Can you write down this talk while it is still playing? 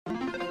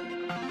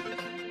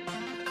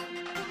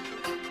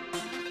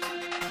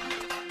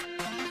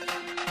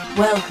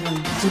Welcome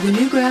to the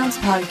Newgrounds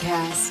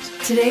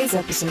podcast. Today's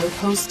episode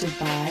hosted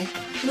by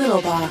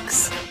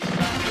littlbox.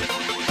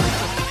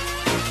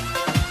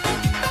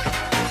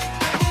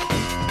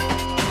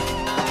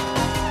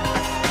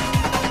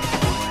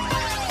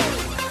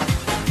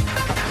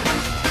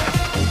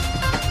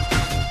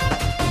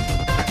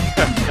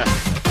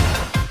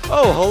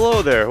 Oh,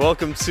 hello there.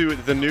 Welcome to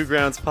the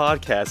Newgrounds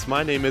podcast.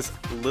 My name is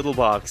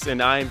littlbox,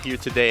 and I am here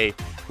today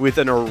with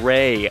an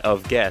array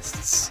of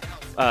guests.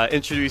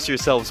 Introduce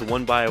yourselves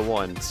one by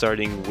one,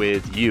 starting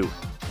with you.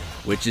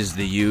 Which is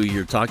the you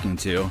you're talking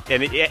to?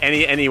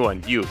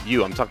 Anyone. You.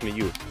 I'm talking to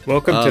you.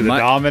 Welcome to the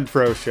Dom and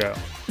Fro show.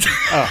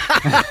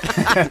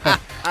 Oh.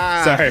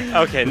 Sorry.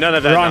 Okay, none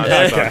of that Wrong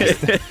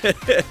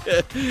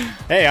nonsense.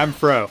 Hey, I'm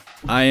Fro.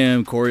 I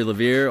am Corey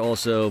Levere,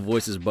 also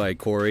Voices by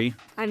Corey.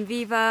 I'm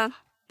Viva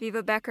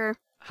Becker.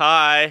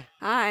 Hi.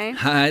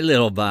 Hi,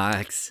 little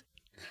box.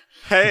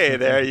 Hey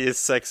there, you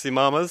sexy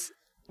mamas.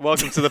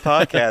 Welcome to the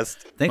podcast.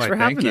 Thanks for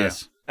having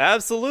us.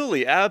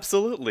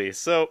 Absolutely.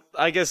 So,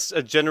 I guess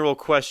a general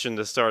question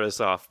to start us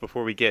off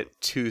before we get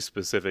too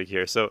specific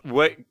here. So,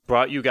 what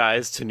brought you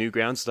guys to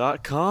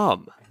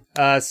Newgrounds.com?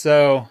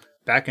 So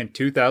back in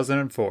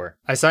 2004,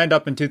 I signed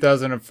up in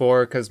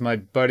 2004 because my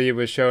buddy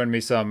was showing me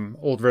some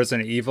old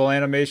Resident Evil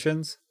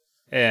animations,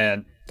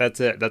 and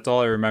that's it. That's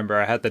all I remember.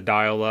 I had to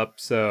dial up,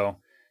 so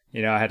I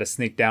had to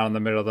sneak down in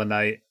the middle of the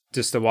night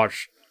just to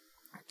watch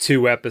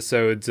 2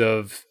 episodes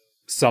of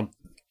some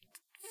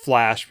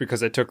Flash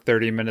because it took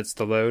 30 minutes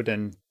to load,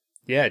 and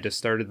I just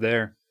started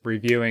there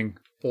reviewing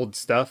old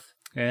stuff,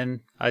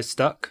 and I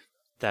stuck.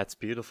 That's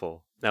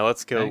beautiful. Now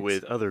let's go Thanks.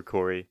 with other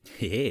Corey.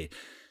 Hey.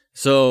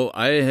 So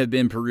I have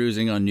been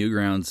perusing on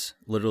Newgrounds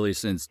literally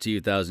since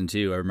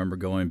 2002. I remember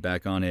going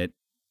back on it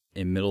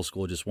in middle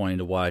school just wanting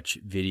to watch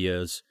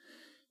videos.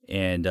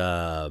 And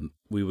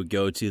we would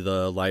go to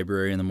the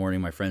library in the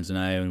morning, my friends and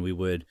I, and we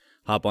would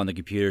hop on the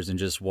computers and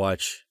just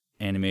watch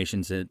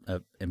animations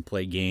and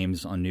play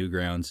games on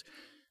Newgrounds.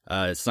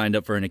 Signed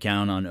up for an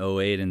account on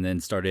 2008 and then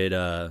started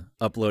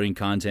uploading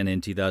content in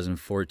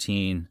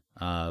 2014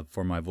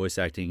 for my voice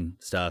acting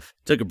stuff.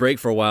 Took a break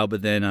for a while,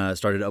 but then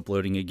started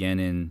uploading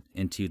again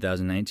in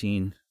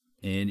 2019.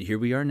 And here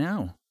we are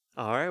now.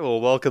 All right, well,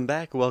 welcome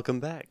back.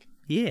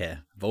 Yeah,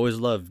 I've always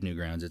loved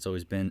Newgrounds. It's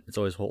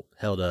always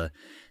held a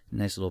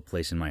nice little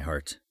place in my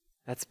heart.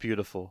 That's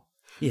beautiful.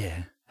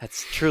 Yeah.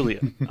 That's truly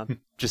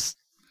just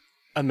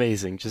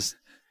amazing.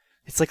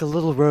 It's like a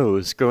little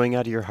rose growing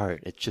out of your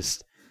heart.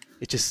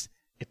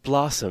 It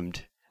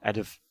blossomed out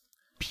of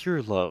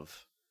pure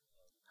love.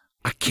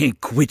 I can't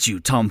quit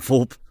you, Tom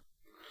Fulp.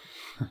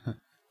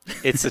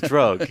 It's a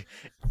drug.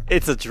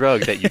 It's a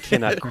drug that you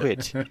cannot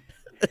quit.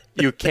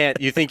 You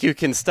think you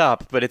can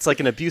stop, but it's like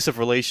an abusive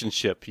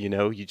relationship, you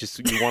want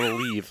to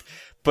leave,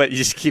 but you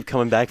just keep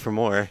coming back for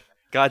more.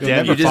 God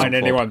damn, You'll never find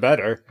anyone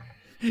better.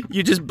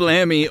 You just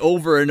blam me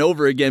over and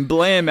over again,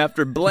 blam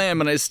after blam,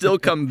 and I still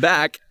come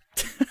back.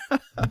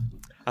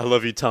 I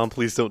love you, Tom.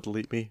 Please don't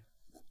delete me.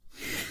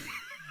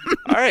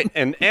 All right,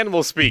 and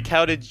AnimalSpeak,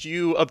 how did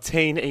you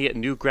obtain a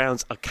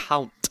Newgrounds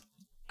account?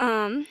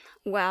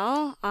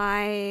 Well,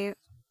 I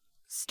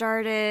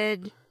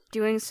started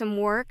doing some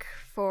work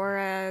for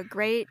a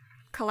great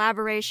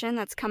collaboration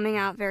that's coming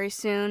out very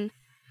soon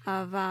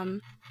of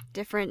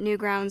different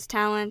Newgrounds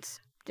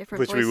talents, different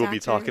Which voice we will be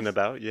actors. talking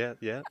about, yeah.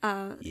 Yeah.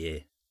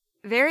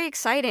 Very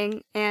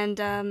exciting, and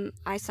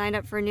I signed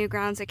up for a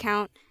Newgrounds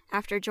account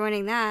after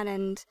joining that,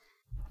 and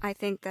I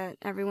think that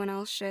everyone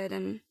else should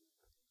and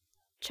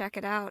check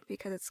it out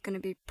because it's going to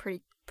be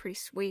pretty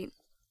sweet.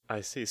 I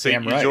see. So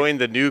Damn you right.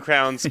 joined the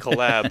Newgrounds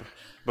collab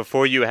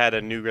before you had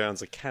a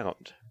Newgrounds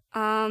account.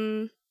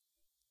 Don't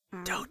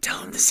tell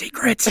him the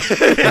secret.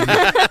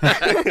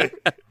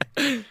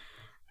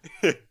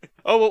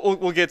 Oh,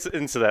 we'll get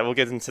into that. We'll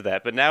get into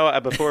that. But now,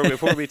 before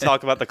we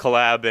talk about the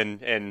collab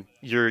and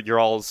your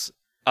all's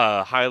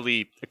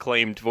highly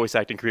acclaimed voice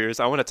acting careers,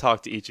 I want to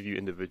talk to each of you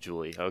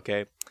individually.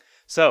 Okay,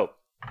 so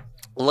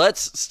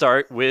let's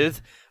start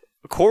with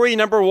Corey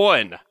number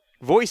 1.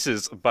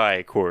 Voices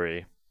by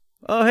Corey.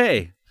 Oh,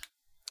 hey.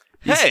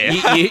 Hey,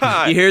 You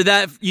hear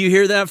that? You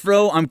hear that,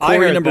 Fro? I'm I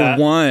Corey heard number that.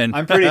 1.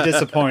 I'm pretty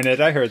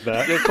disappointed. I heard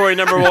that. you're Corey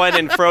number 1,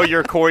 and Fro,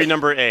 you're Corey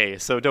number A.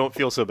 So don't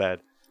feel so bad.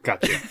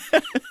 Gotcha.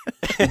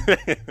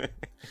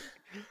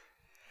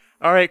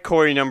 All right,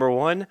 Corey number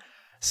 1.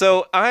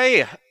 So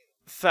I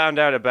found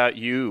out about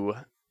you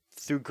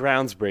through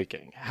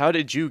Groundsbreaking. How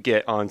did you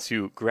get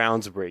onto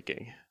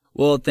Groundsbreaking?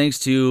 Well, thanks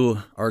to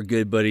our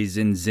good buddy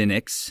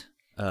Zinix.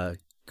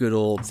 Good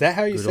old. Is that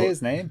how you say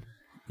his name?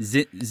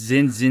 Zin.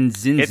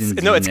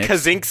 No, it's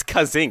Kazinks.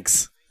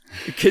 Kazinks.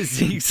 I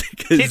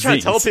keep trying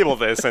to tell people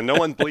this, and no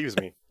one believes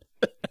me.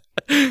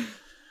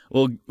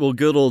 Well,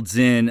 good old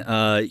Zin,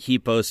 he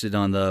posted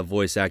on the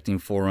voice acting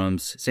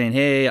forums saying,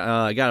 hey,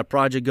 I got a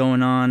project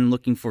going on,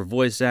 looking for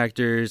voice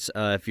actors.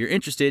 If you're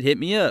interested, hit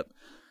me up.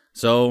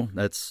 So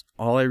that's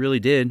all I really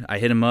did. I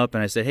hit him up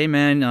and I said, hey,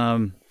 man,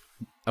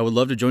 I would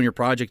love to join your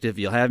project if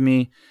you'll have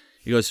me.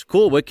 He goes,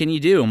 cool, what can you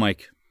do? I'm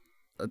like,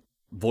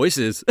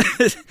 voices.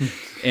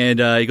 And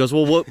he goes,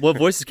 well, what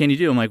voices can you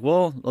do? I'm like,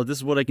 well, this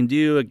is what I can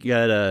do. I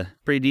got a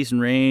pretty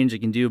decent range. I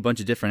can do a bunch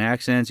of different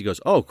accents. He goes,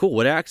 oh, cool.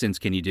 What accents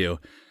can you do?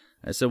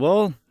 I said,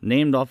 well,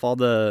 named off all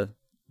the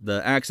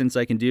accents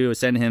I can do. I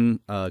sent him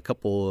a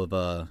couple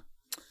of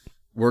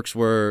works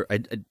where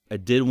I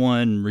did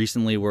one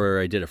recently where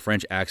I did a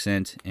French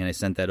accent, and I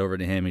sent that over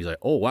to him. He's like,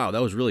 oh, wow,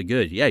 that was really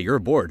good. Yeah, you're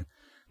aboard.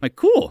 I'm like,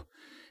 cool.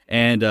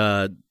 And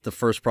the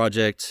first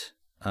project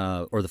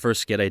or the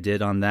first skit I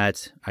did on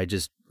that, I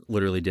just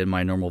literally did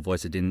my normal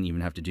voice. I didn't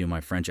even have to do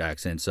my French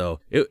accent. So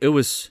it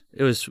was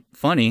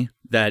funny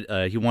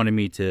that he wanted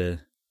me to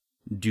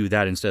do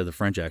that instead of the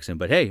French accent.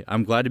 But hey,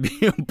 I'm glad to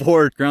be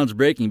aboard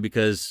Groundsbreaking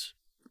because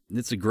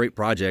it's a great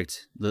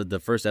project. The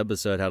first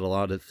episode had a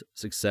lot of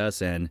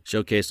success and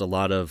showcased a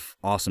lot of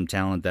awesome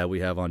talent that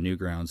we have on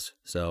Newgrounds.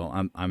 So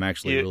I'm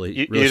actually really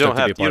stoked to be a part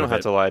of it. You don't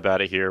have to lie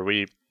about it here.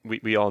 We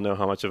all know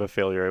how much of a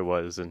failure it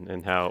was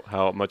and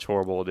how much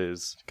horrible it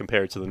is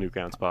compared to the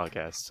Newgrounds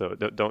podcast. So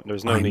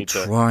there's no need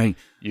to.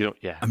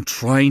 I'm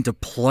trying to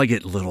plug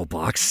it,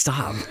 littlbox.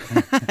 Stop.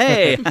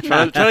 Hey,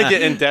 trying to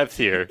get in depth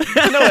here.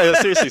 No,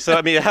 seriously. So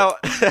I mean, how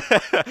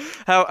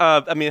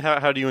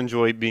do you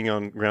enjoy being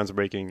on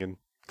Groundsbreaking and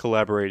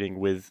collaborating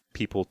with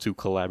people to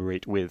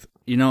collaborate with?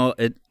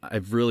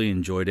 I've really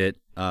enjoyed it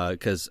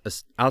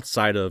because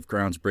outside of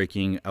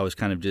Groundsbreaking, I was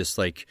kind of just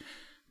like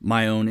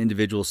my own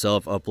individual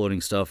self, uploading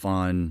stuff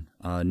on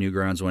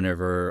Newgrounds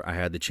whenever I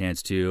had the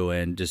chance to,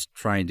 and just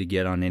trying to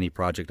get on any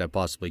project I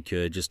possibly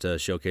could just to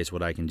showcase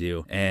what I can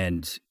do.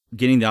 And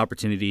getting the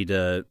opportunity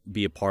to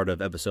be a part of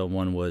episode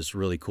 1 was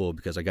really cool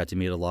because I got to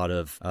meet a lot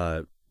of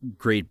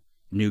great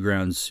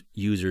Newgrounds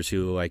users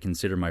who I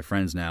consider my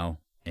friends now.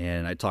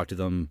 And I talk to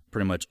them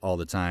pretty much all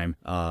the time.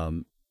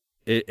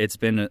 It's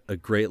been a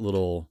great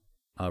little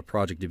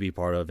project to be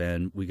part of,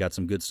 and we got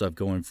some good stuff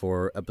going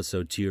for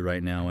episode 2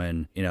 right now.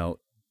 And,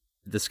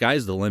 the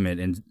sky's the limit,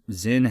 and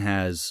Zin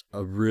has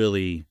a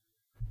really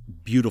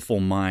beautiful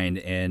mind,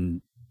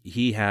 and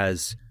he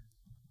has,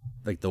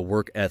 like, the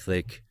work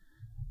ethic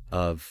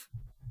of,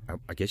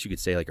 I guess you could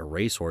say, like a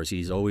racehorse.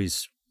 He's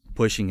always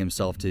pushing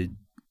himself to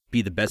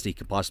be the best he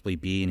could possibly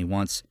be, and he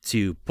wants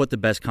to put the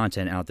best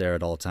content out there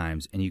at all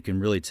times. And you can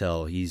really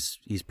tell he's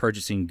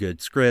purchasing good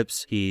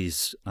scripts,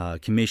 he's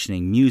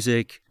commissioning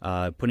music,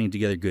 putting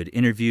together good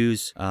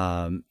interviews.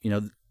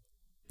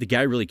 The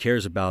guy really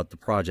cares about the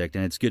project,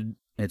 and it's good.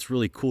 It's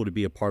really cool to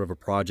be a part of a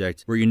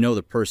project where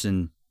the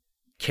person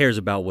cares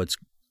about what's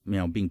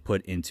being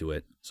put into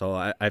it. So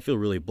I feel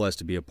really blessed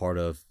to be a part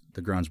of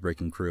the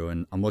Groundsbreaking crew,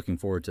 and I'm looking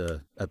forward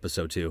to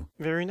episode 2.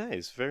 Very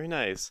nice, very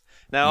nice.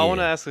 Now I want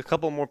to ask a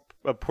couple more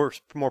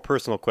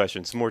personal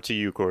questions, more to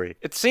you, Corey.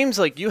 It seems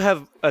like you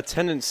have a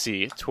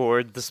tendency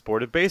toward the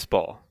sport of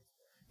baseball.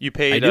 You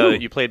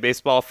played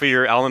baseball for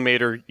your alma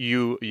mater,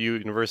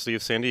 University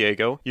of San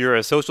Diego. You're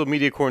a social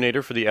media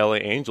coordinator for the LA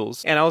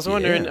Angels, and I was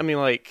wondering,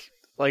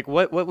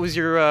 what was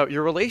your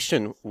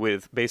relation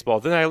with baseball?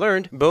 Then I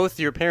learned both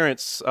your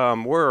parents are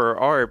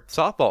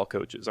softball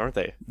coaches, aren't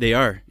they? They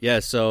are,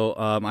 yeah. So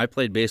I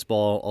played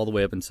baseball all the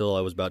way up until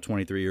I was about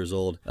 23 years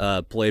old.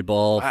 Played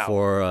ball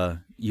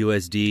for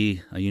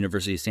USD,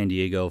 University of San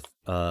Diego,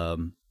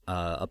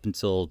 up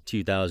until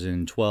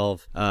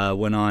 2012.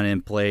 Went on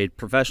and played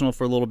professional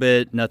for a little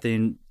bit.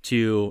 Nothing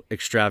too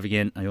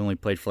extravagant. I only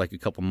played for like a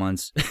couple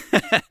months.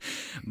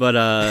 But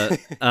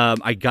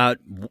I got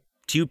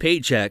 2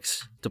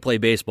 paychecks to play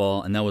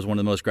baseball, and that was one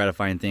of the most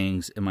gratifying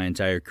things in my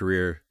entire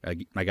career.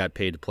 I got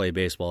paid to play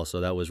baseball, so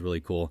that was really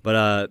cool.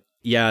 But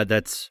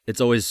it's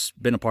always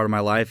been a part of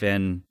my life,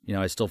 and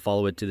I still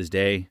follow it to this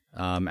day.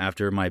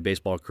 After my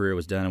baseball career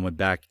was done, I went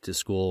back to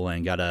school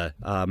and got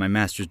my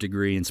master's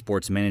degree in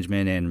sports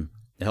management, and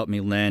it helped me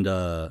land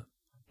a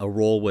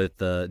role with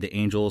the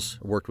Angels.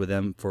 I worked with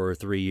them for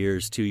 3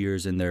 years, 2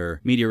 years in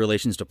their media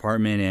relations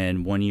department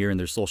and 1 year in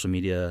their social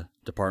media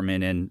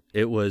department. And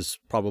it was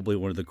probably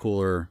one of the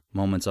cooler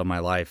moments of my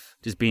life,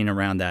 just being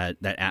around that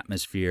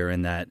atmosphere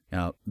and that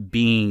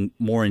being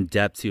more in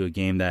depth to a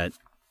game that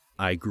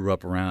I grew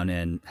up around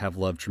and have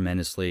loved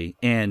tremendously.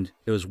 And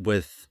it was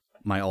with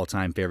my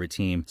all-time favorite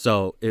team.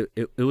 So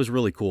it was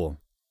really cool.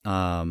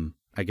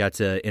 I got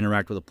to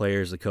interact with the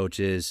players, the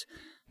coaches,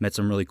 met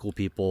some really cool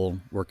people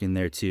working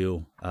there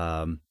too.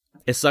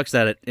 It sucks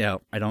that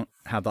I don't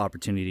have the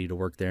opportunity to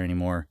work there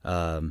anymore.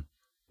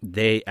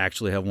 They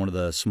actually have one of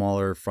the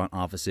smaller front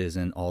offices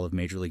in all of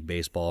Major League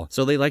Baseball,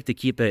 so they like to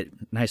keep it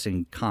nice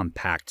and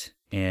compact.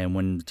 And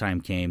when the time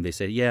came, they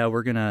said, "Yeah,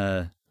 we're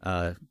gonna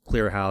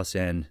clear a house,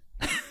 and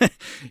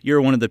you're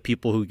one of the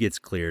people who gets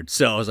cleared."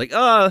 So I was like,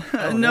 "Oh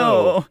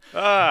no!"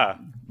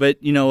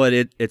 But you know what?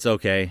 It's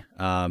okay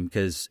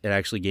because it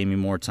actually gave me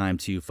more time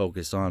to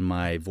focus on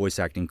my voice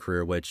acting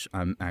career, which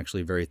I'm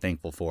actually very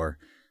thankful for.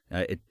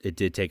 It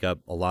did take up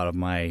a lot of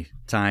my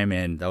time,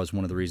 and that was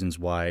one of the reasons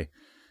why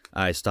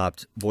I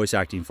stopped voice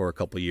acting for a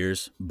couple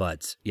years.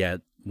 But yeah,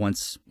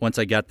 once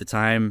I got the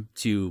time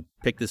to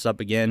pick this up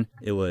again,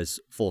 it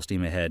was full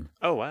steam ahead.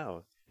 Oh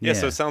wow! Yeah,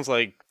 so it sounds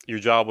like your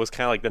job was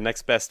kind of like the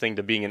next best thing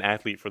to being an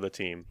athlete for the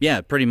team.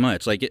 Yeah, pretty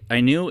much. Like,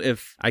 I knew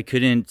if I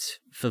couldn't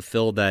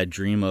fulfill that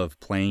dream of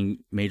playing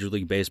Major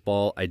League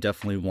Baseball, I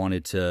definitely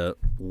wanted to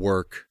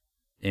work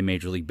in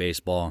Major League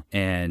Baseball,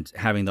 and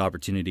having the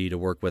opportunity to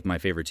work with my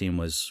favorite team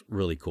was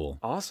really cool.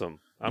 Awesome.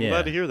 I'm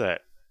glad to hear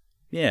that.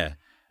 Yeah.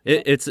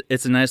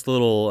 It's a nice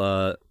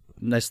little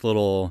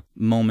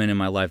moment in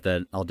my life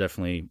that I'll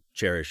definitely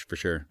cherish for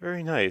sure.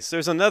 Very nice.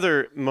 There's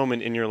another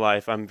moment in your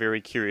life I'm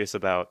very curious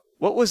about.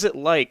 What was it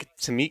like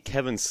to meet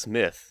Kevin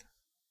Smith?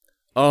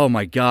 Oh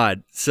my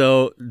God.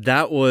 So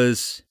that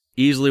was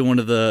easily one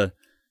of the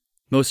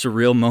most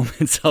surreal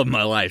moments of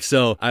my life.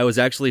 So I was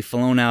actually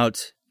flown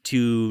out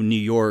to New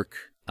York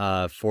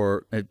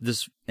for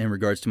this in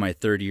regards to my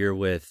third year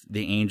with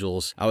the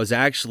Angels. I was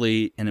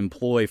actually an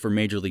employee for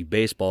Major League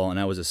Baseball, and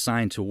I was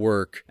assigned to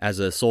work as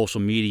a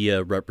social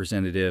media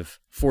representative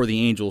for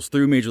the Angels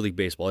through Major League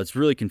Baseball. It's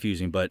really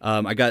confusing, but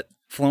I got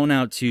flown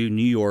out to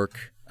New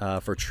York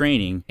for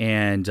training,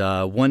 and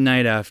one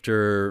night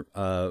after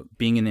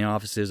being in the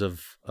offices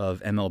of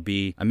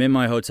MLB, I'm in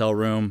my hotel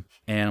room,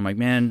 and I'm like,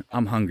 man,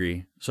 I'm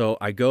hungry. So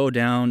I go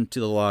down to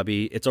the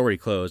lobby. It's already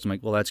closed. I'm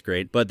like, well, that's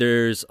great. But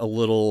there's a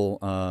little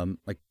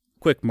like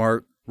Quick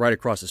Mart right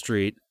across the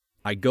street.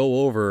 I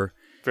go over.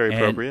 Very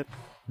appropriate.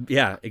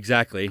 Yeah,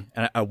 exactly.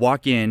 And I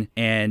walk in,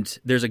 and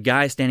there's a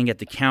guy standing at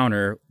the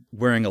counter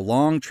wearing a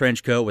long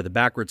trench coat with a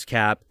backwards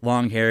cap,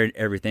 long hair and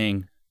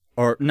everything.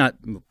 Or not,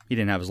 he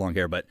didn't have his long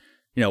hair, but,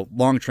 you know,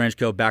 long trench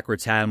coat,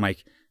 backwards hat. I'm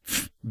like,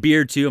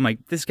 beard too. I'm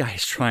like, this guy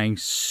is trying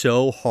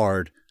so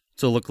hard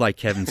to look like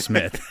Kevin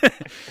Smith.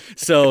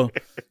 So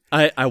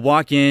I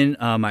walk in,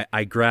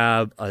 I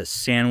grab a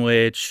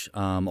sandwich,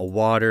 a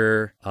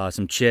water,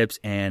 some chips,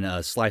 and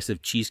a slice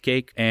of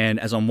cheesecake. And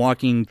as I'm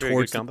walking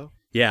towards,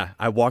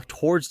 I walk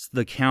towards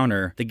the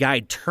counter. The guy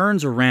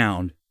turns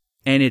around,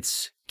 and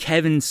it's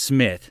Kevin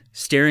Smith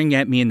staring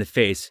at me in the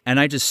face.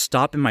 And I just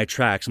stop in my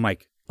tracks. I'm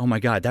like, oh my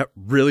God, that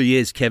really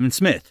is Kevin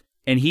Smith.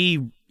 And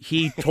he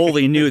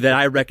totally knew that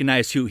I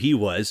recognized who he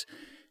was.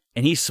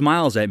 And he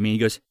smiles at me. He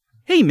goes,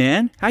 hey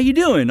man, how you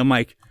doing? I'm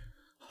like,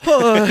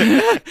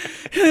 oh,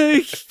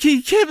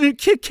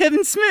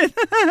 Kevin Smith.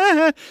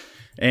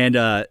 And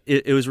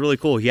it was really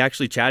cool. He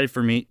actually chatted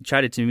with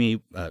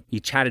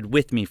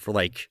me for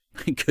like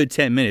a good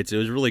 10 minutes. It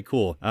was really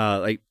cool.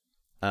 I've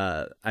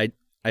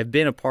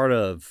been a part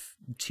of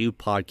 2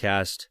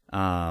 podcasts.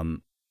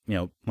 You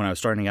know, when I was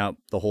starting out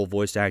the whole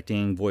voice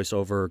acting,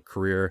 voiceover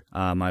career,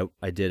 I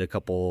did a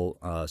couple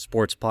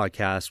sports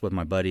podcasts with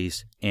my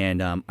buddies,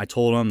 and I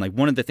told him, like,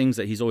 one of the things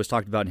that he's always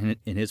talked about in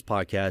his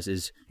podcast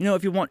is, you know,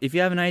 if you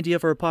have an idea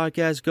for a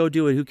podcast, go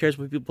do it. Who cares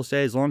what people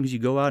say? As long as you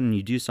go out and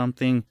you do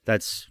something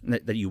that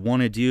you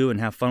want to do and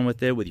have fun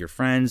with it with your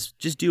friends,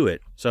 just do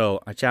it.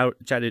 So I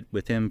chatted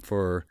with him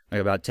for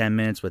like about 10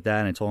 minutes with that,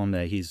 and I told him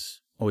that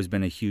he's always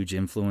been a huge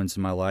influence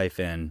in my life,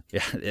 and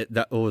yeah,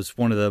 that was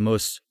one of the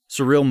most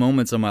surreal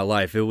moments of my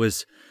life. It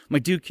was, I'm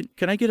like, dude,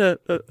 can I get a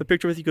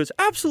picture with you? He goes,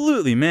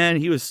 absolutely, man.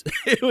 It was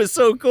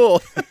so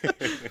cool.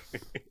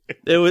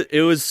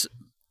 It was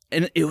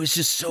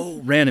just so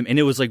random, and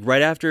it was like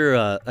right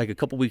after, like a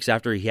couple weeks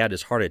after he had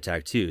his heart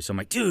attack too. So I'm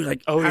like, dude,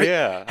 like, how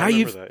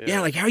you, that,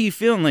 yeah. Like, how are you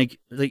feeling? Like,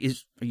 are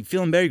you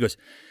feeling better? He goes,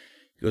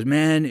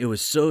 man, it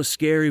was so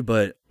scary,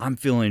 but I'm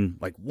feeling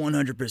like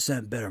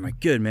 100% better. I'm like,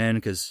 good, man,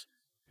 because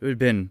it would have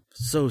been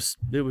so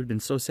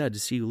sad to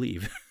see you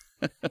leave.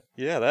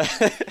 Yeah,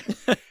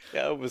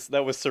 that was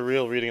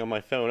surreal reading on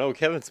my phone. Oh,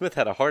 Kevin Smith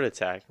had a heart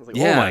attack. I was like,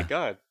 oh my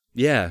God.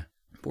 Yeah.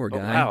 Poor guy.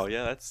 Oh, wow.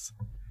 Yeah,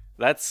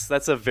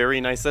 that's a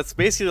very nice. That's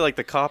basically like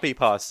the copy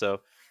pasta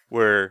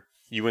where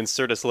you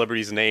insert a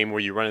celebrity's name where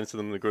you run into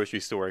them in the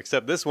grocery store.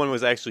 Except this one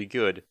was actually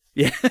good.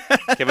 Yeah.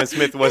 Kevin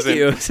Smith wasn't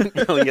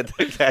yelling at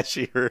the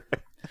cashier.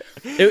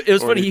 It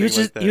was funny. He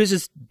was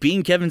just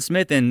being Kevin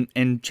Smith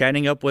and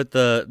chatting up with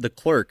the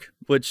clerk,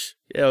 which,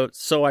 you know,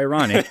 so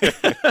ironic.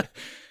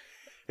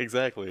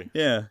 Exactly.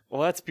 Yeah.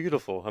 Well, that's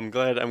beautiful. I'm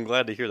glad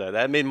to hear that.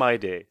 That made my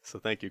day. So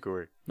thank you,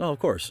 Corey. Oh, of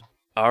course.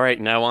 All right,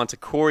 now on to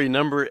Corey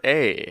number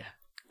A.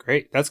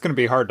 Great. That's going to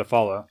be hard to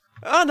follow.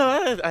 Oh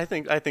no, I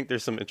think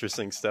there's some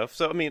interesting stuff.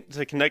 So I mean,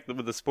 to connect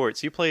with the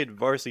sports, you played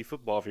varsity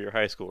football for your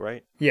high school,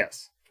 right?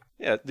 Yes.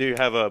 Yeah. Do you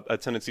have a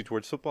tendency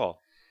towards football?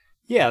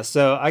 Yeah.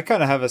 So I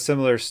kind of have a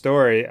similar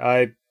story.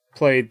 I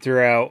played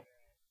throughout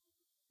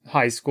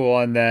high school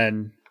and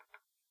then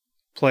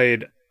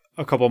played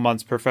a couple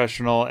months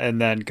professional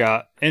and then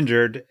got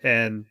injured,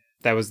 and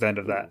that was the end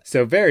of that.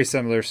 So very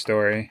similar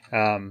story.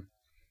 And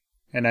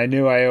I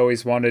knew I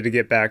always wanted to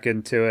get back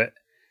into it,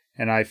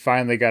 and I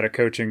finally got a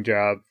coaching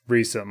job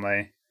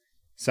recently.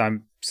 So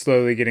I'm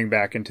slowly getting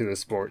back into the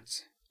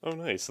sports. Oh,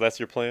 nice. So that's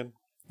your plan?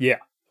 Yeah.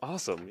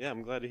 Awesome. Yeah,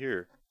 I'm glad to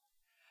hear.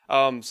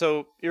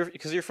 So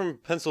you're from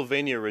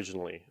Pennsylvania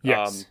originally.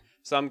 Yes.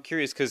 So I'm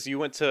curious because you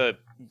went to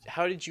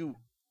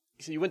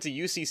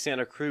UC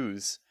Santa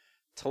Cruz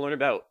to learn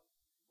about,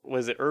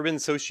 was it urban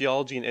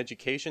sociology and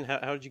education?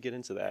 How did you get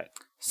into that?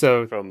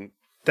 So from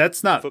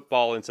that's not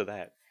football into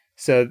that.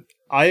 So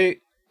I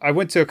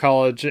went to a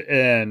college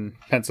in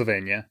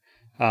Pennsylvania.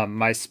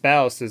 My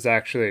spouse is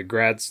actually a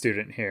grad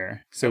student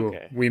here, so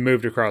we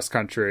moved across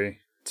country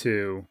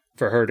for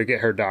her to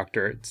get her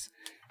doctorates,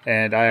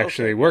 and I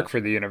actually work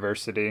for the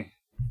university.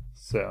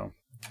 So,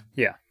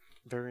 yeah.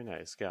 Very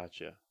nice.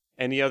 Gotcha.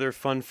 Any other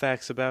fun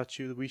facts about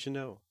you that we should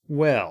know?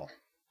 Well,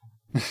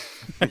 like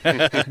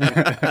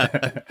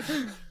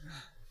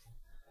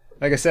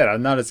I said,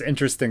 I'm not as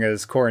interesting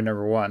as Corey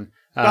number one.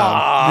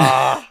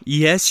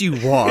 Yes, you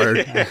are.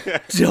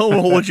 Don't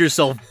hold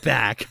yourself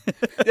back.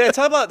 Yeah,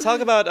 talk about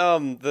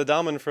the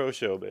Dom and Fro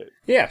show bit.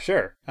 Yeah,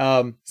 sure.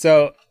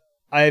 So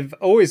I've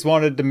always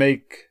wanted to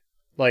make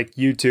like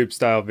YouTube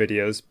style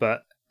videos,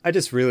 but I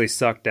just really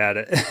sucked at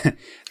it.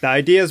 The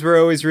ideas were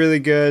always really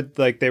good,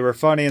 like they were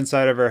funny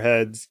inside of our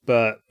heads,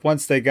 but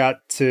once they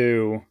got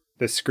to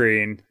the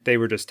screen, they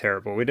were just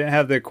terrible. We didn't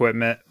have the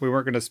equipment. We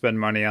weren't going to spend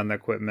money on the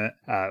equipment.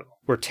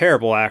 We're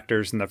terrible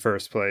actors in the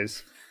first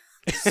place.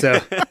 So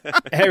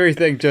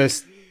everything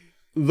just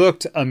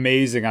looked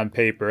amazing on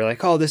paper.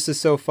 Like, oh, this is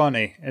so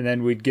funny. And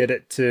then we'd get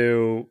it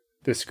to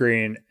the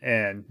screen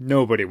and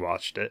nobody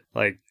watched it.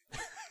 Like,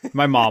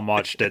 my mom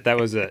watched it. That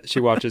was it. She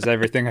watches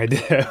everything I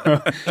do.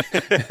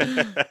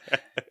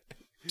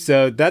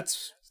 So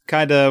that's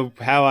kind of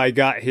how I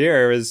got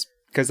here, is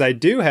because I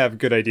do have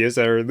good ideas,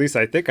 or at least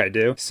I think I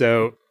do.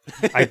 So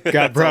I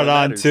got brought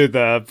on to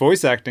the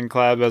voice acting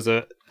club as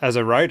a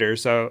writer.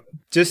 So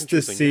just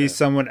to see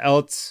someone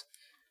else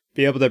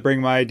be able to bring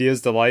my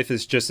ideas to life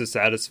is just as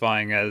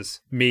satisfying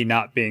as me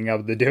not being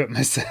able to do it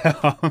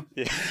myself.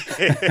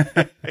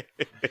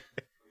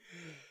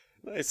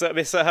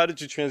 So how did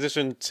you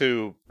transition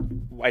to,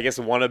 I guess,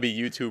 wannabe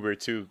YouTuber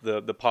to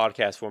the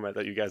podcast format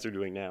that you guys are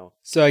doing now?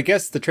 So I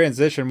guess the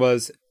transition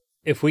was,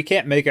 if we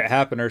can't make it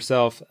happen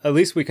ourselves, at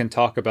least we can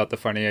talk about the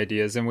funny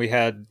ideas. And we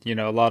had,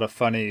 a lot of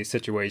funny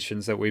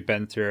situations that we've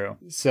been through.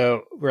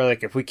 So we're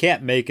like, if we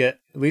can't make it,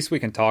 at least we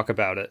can talk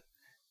about it.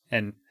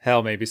 And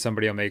hell, maybe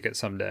somebody will make it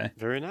someday.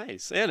 Very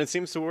nice. And it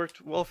seems to work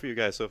well for you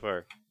guys so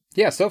far.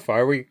 Yeah, so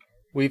far.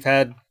 We've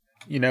had,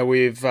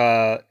 we've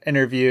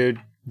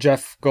interviewed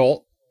Jeff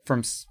Galt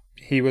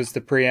he was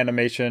the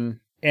pre-animation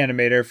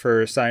animator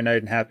for Cyanide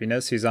and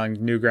Happiness. He's on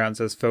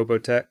Newgrounds as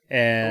Phobotech.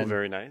 And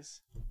very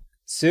nice.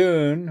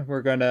 Soon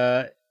we're going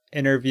to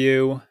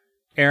interview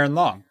Aaron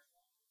Long.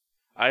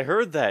 I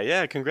heard that.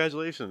 Yeah,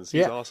 congratulations.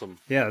 He's awesome.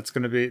 Yeah,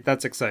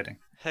 that's exciting.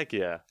 Heck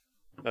yeah.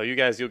 Oh, you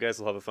guys will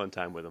have a fun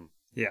time with him.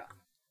 Yeah.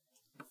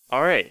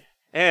 All right.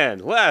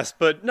 And last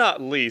but not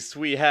least,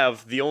 we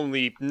have the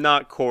only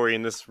not Corey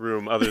in this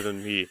room other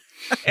than me,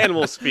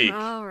 Animal Speak.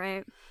 All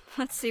right.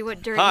 Let's see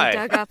what dirt you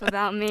dug up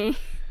about me.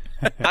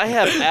 I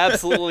have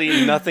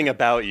absolutely nothing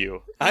about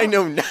you. I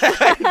don't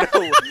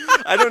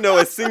know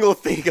a single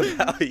thing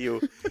about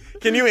you.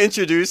 Can you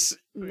introduce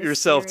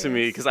yourself to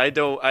me? Because I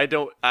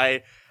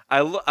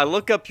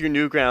look up your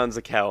Newgrounds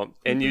account,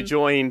 and you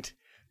joined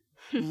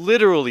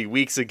literally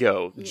weeks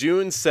ago,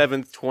 June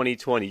 7th,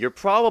 2020. You're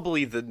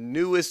probably the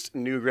newest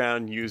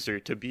Newground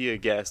user to be a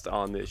guest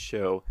on this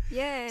show.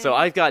 Yay. So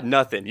I've got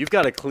nothing. You've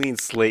got a clean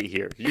slate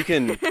here. You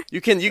can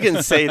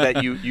say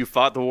that you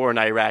fought the war in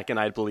Iraq and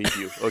I'd believe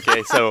you.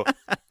 Okay, so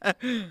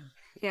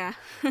yeah.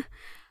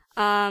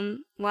 I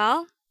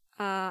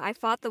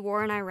fought the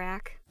war in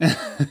Iraq.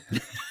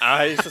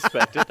 I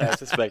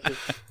suspected.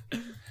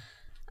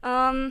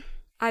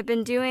 I've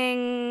been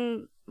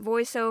doing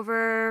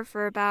voiceover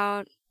for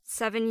about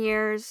 7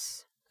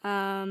 years.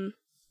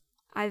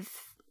 I've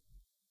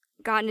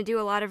gotten to do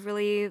a lot of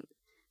really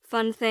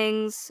fun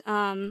things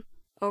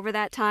over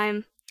that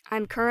time.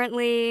 I'm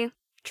currently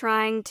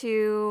trying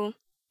to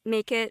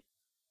make it,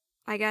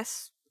 I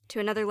guess, to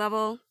another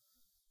level.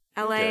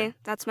 LA, okay.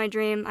 That's my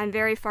dream. I'm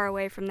very far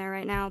away from there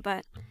right now,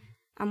 but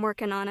I'm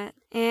working on it.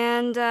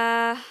 And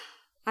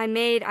I've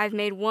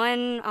made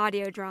one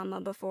audio drama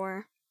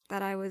before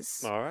that I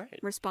was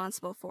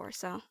responsible for,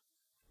 so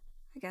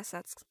I guess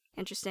that's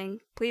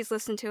interesting. Please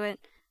listen to it.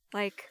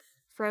 Like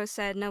Fro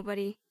said,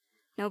 nobody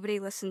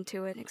listened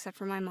to it except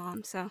for my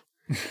mom, so.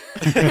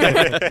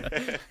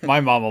 My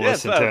mom will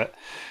listen to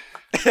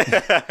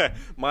it.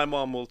 My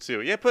mom will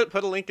too. Yeah, put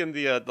a link in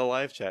the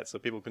live chat so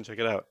people can check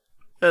it out.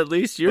 At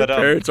least your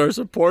parents are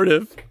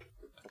supportive.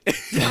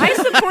 I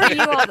support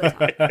you all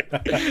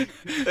the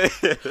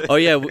time. Oh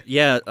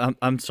yeah.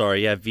 I'm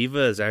sorry. Yeah,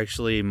 Viva is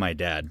actually my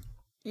dad.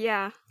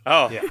 Yeah.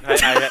 Oh yeah.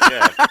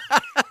 Yeah.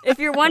 If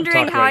you're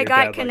wondering how I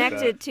got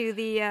connected to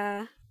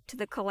the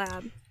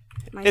collab,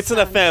 it's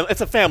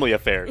a family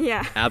affair.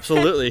 Yeah.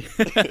 Absolutely.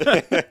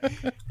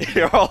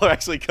 You're all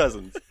actually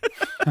cousins.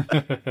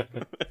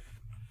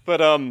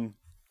 But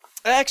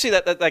actually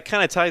that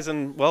kind of ties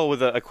in well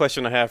with a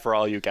question I have for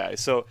all you guys.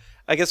 So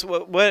I guess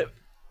what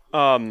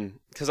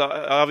because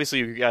obviously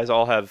you guys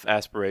all have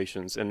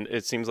aspirations, and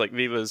it seems like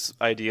Viva's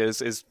idea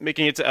is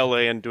making it to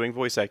LA and doing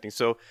voice acting.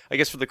 So I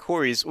guess for the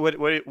Coreys,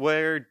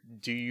 where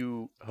do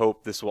you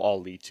hope this will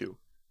all lead to?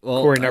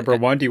 Well, Corey number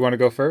one, do you want to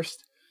go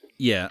first?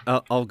 Yeah,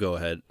 I'll go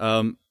ahead.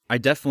 I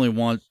definitely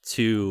want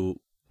to.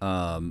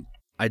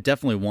 I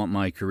definitely want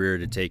my career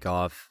to take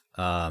off.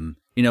 A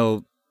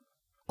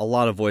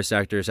lot of voice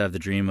actors have the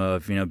dream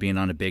of being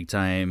on a big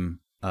time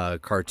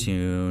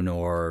cartoon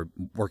or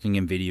working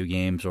in video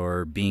games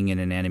or being in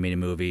an animated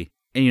movie.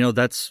 And,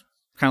 that's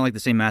kind of like the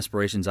same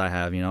aspirations I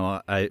have.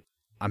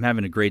 I'm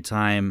having a great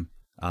time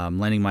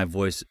lending my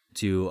voice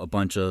to a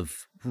bunch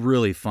of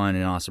really fun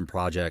and awesome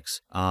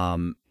projects.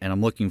 And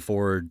I'm looking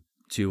forward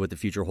to what the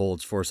future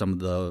holds for some of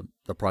the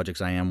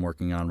projects I am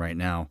working on right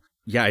now.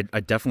 Yeah, I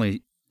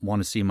definitely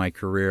want to see my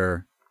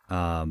career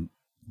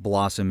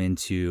blossom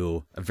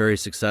into a very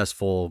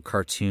successful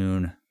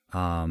cartoon.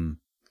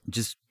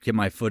 Just get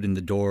my foot in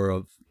the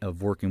door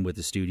of working with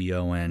the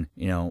studio and,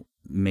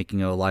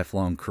 making a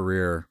lifelong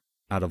career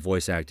out of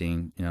voice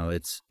acting.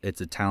 It's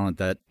a talent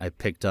that I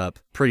picked up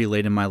pretty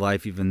late in my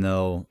life, even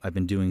though I've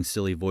been doing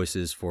silly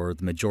voices for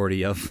the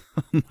majority of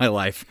my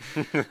life.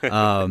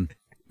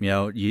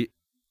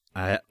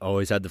 I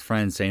always had the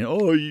friends saying,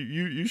 "Oh,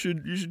 you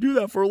should do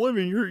that for a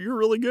living. You're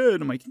really good."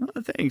 I'm like,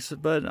 "Oh, thanks,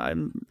 but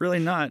I'm really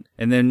not."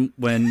 And then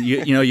when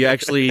you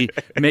actually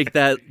take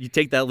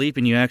that leap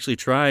and you actually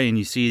try and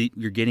you see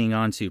you're getting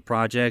onto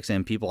projects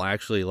and people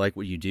actually like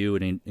what you do,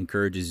 and it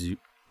encourages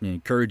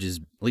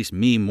at least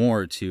me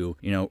more to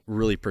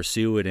really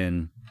pursue it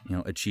and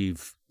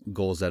achieve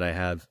goals that I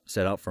have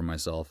set out for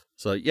myself.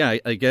 So yeah,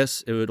 I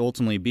guess it would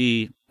ultimately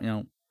be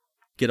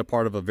get a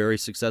part of a very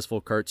successful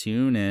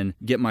cartoon and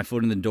get my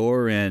foot in the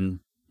door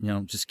and,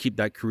 just keep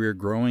that career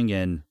growing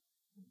and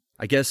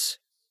I guess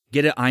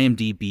get an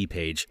IMDb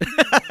page,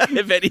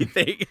 if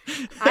anything.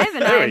 I have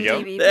an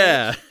IMDb page.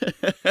 Yeah.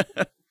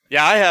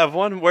 Yeah, I have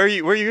one. Where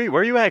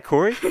you at,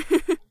 Corey?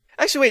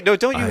 Actually, wait, no,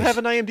 don't you have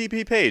an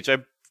IMDb page?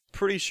 I'm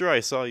pretty sure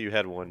I saw you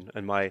had one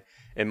in my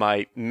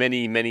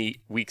many,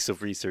 many weeks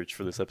of research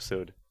for this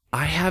episode.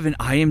 I have an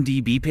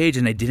IMDb page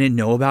and I didn't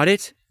know about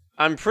it?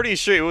 I'm pretty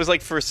sure it was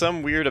like for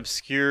some weird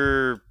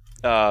obscure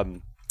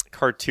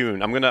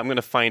cartoon. I'm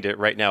gonna find it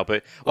right now.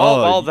 But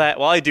while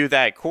I do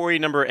that, Corey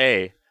number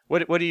A,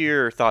 what are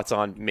your thoughts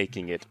on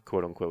making it,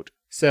 quote unquote?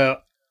 So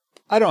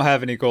I don't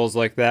have any goals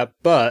like that,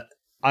 but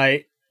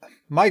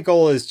my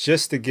goal is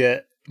just to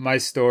get my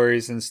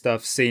stories and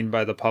stuff seen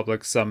by the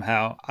public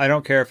somehow. I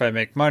don't care if I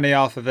make money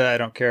off of it. I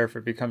don't care if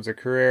it becomes a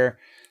career.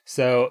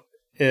 So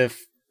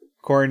if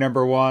Corey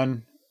number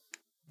 1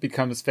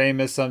 becomes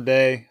famous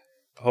someday,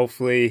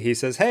 hopefully he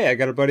says, "Hey, I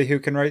got a buddy who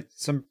can write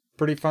some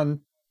pretty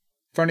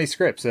funny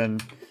scripts,"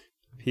 and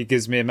he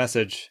gives me a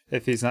message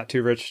if he's not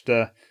too rich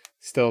to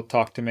still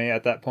talk to me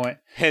at that point.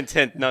 Hint,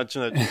 hint, nudge,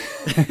 nudge.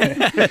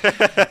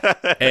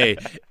 Hey,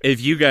 if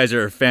you guys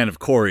are a fan of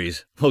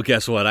Corey's, well,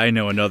 guess what? I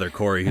know another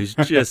Corey who's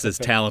just as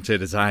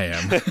talented as I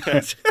am.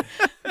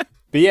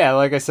 But yeah,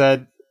 like I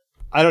said,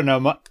 I don't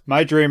know.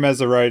 My dream as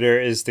a writer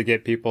is to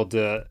get people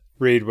to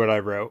read what I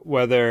wrote,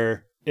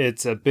 whether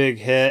it's a big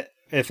hit.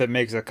 If it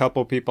makes a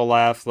couple people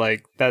laugh,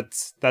 like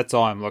that's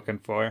all I'm looking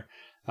for.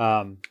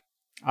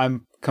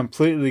 I'm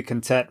completely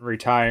content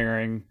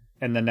retiring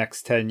in the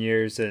next 10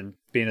 years and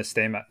being a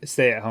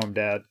stay-at-home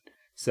dad.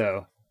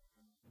 So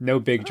no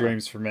big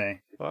dreams for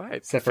me. All right,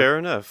 except fair for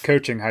enough.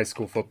 Coaching high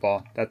school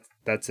football.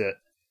 That's it.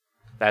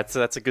 That's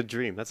a good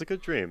dream. That's a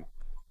good dream.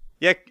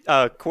 Yeah,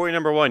 Corey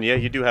number 1. Yeah,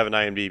 you do have an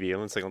IMDb.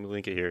 One second, let me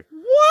link it here.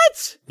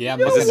 What? Yeah,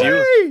 no this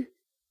way!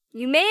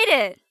 You made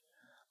it.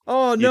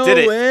 Oh, no you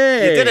did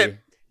way! You did it.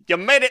 You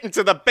made it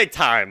into the big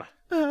time.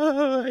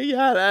 Oh,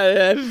 yeah,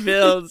 that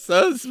feels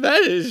so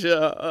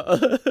special.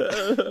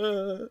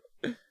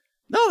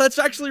 No, that's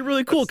actually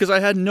really cool because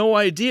I had no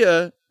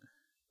idea.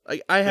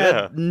 I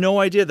had no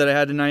idea that I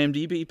had an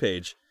IMDb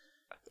page.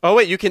 Oh,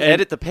 wait, you can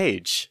edit the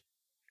page.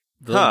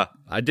 I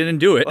didn't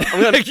do it.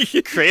 I'm going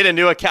to create a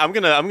new account.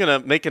 I'm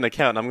going to make an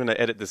account and I'm going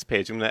to edit this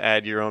page. I'm going to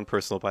add your own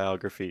personal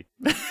biography.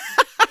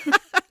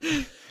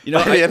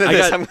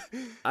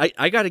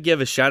 I got to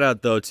give a shout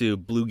out though to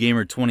Blue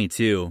Gamer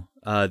 22,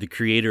 the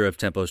creator of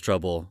Tempo's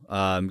Trouble,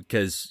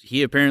 because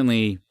he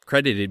apparently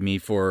credited me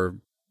for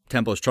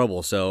Tempo's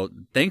Trouble. So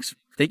thank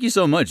you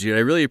so much, dude.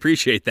 I really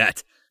appreciate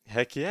that.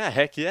 Heck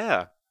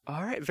yeah.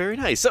 All right, very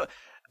nice. So,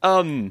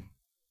 I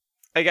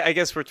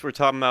guess we're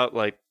talking about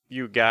like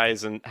you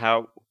guys and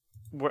how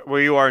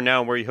where you are now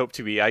and where you hope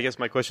to be. I guess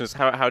my question is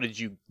how did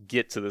you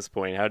get to this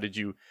point?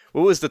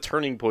 What was the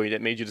turning point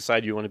that made you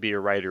decide you want to be a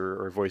writer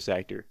or a voice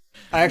actor?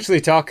 I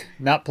actually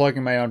not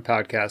plugging my own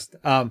podcast.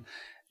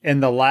 In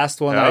the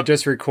last one I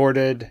just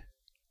recorded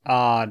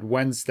on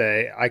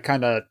Wednesday, I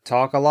kind of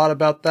talk a lot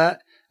about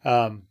that.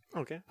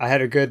 Okay. I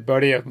had a good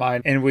buddy of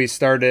mine, and we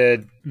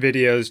started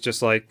videos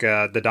just like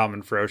the Dom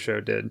and Fro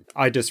show did.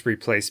 I just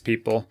replaced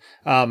people.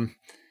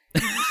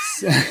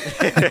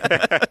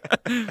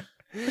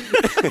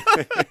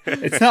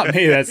 It's not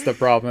me that's the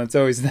problem. It's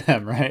always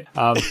them, right?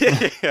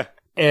 Yeah.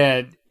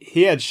 And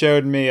he had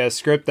showed me a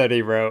script that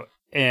he wrote,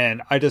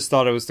 and I just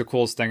thought it was the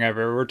coolest thing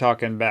ever. We're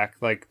talking back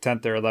like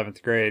 10th or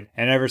 11th grade.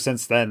 And ever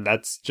since then,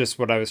 that's just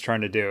what I was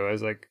trying to do. I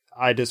was like,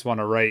 I just want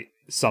to write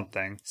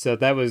something. So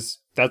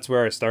that's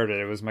where I started.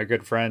 It was my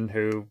good friend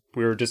who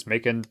we were just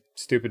making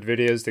stupid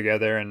videos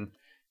together, and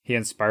he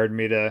inspired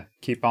me to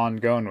keep on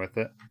going with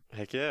it.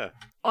 Heck yeah.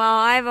 Well,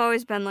 I've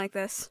always been like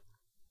this.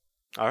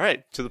 All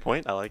right, to the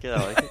point. I like it.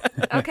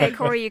 Okay,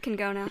 Corey, you can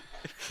go now.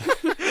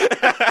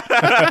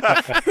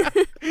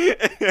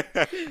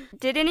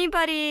 Did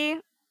anybody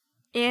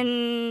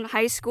in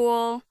high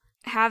school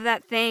have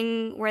that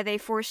thing where they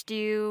forced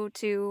you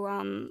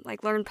to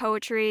like learn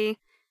poetry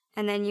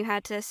and then you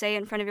had to say it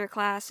in front of your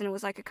class and it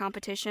was like a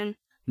competition?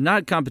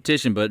 Not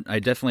competition, but I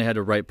definitely had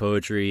to write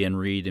poetry and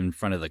read in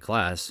front of the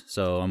class.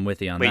 So I'm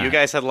with you on that. Wait, you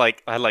guys had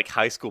like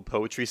high school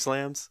poetry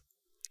slams?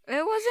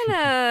 It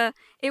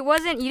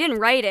wasn't, you didn't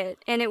write it,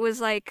 and it was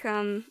like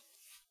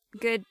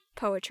good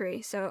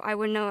poetry, so I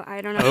wouldn't know,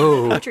 I don't know.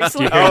 Oh, Poetry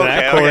slam. you hear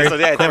that, Corey? Okay, so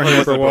yeah, it definitely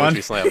was a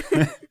poetry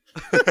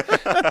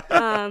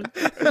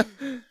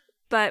slam.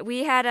 But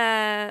we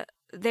had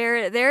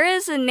there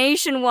is a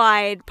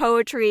nationwide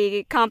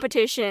poetry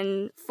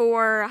competition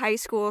for high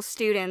school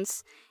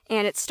students,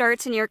 and it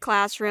starts in your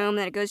classroom,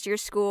 then it goes to your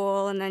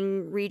school, and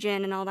then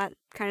region and all that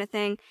kind of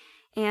thing.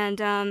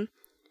 And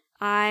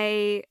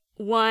I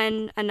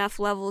won enough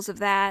levels of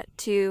that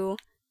to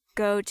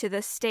go to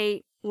the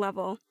state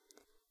level.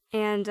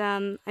 And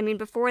I mean,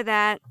 before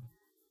that,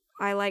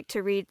 I like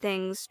to read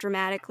things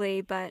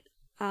dramatically, but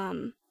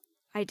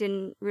I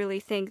didn't really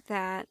think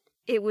that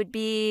it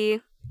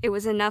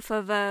was enough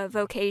of a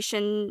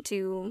vocation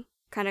to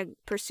kind of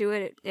pursue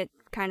it. It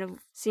kind of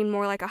seemed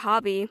more like a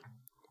hobby.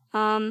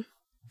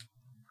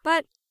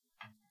 But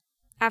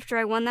after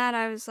I won that,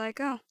 I was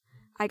like, oh,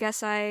 I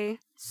guess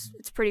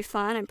it's pretty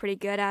fun. I'm pretty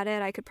good at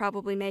it. I could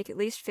probably make at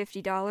least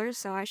 $50,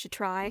 so I should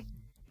try.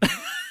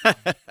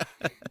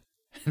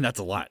 That's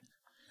a lot.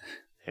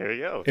 There we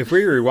go. If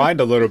we rewind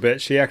a little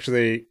bit, she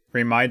actually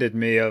reminded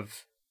me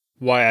of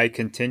why I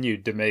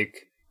continued to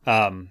make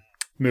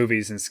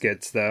movies and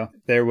skits, though.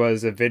 There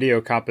was a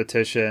video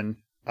competition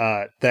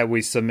that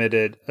we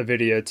submitted a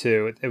video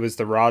to. It was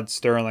the Rod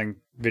Sterling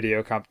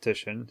video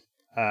competition.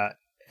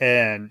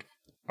 And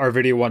our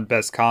video won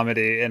Best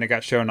Comedy, and it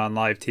got shown on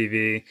live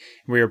TV.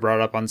 We were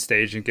brought up on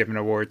stage and given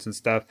awards and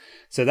stuff.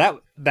 So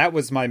that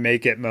was my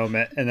make it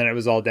moment, and then it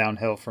was all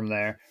downhill from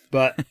there.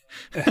 But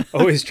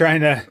always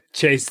trying to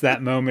chase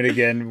that moment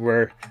again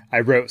where I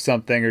wrote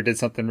something or did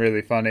something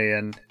really funny,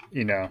 and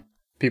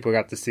people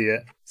got to see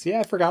it. So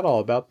yeah, I forgot all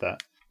about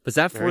that. Was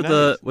that for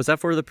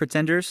the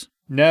Pretenders?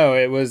 No,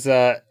 it was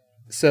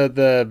so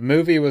the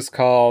movie was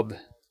called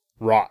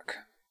Rock,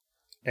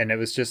 and it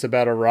was just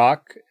about a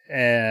rock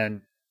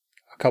and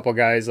a couple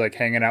guys like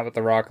hanging out with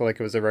the rock like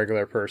it was a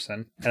regular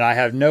person. And I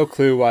have no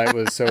clue why it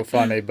was so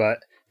funny, but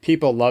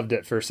people loved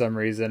it for some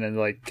reason and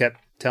like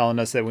kept telling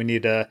us that we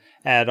need to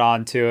add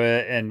on to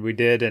it, and we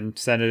did, and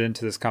sent it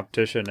into this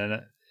competition, and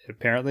it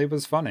apparently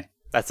was funny.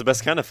 That's the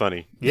best kind of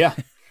funny. Yeah.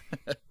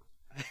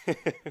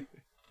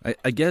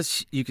 I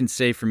guess you can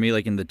say for me,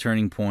 like in the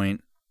turning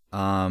point,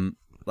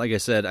 like I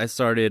said, I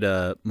started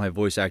my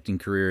voice acting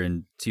career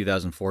in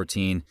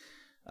 2014.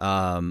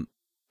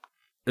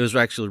 It was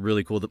actually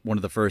really cool. One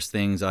of the first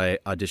things I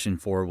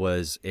auditioned for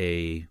was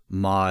a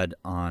mod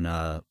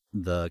on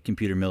the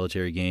computer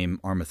military game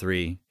Arma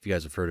 3, if you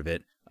guys have heard of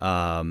it.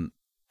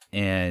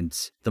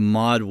 And the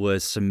mod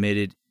was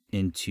submitted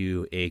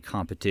into a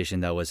competition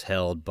that was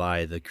held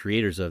by the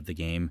creators of the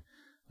game.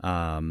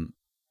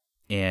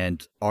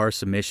 And our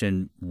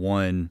submission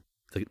won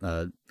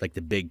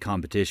the big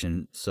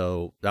competition.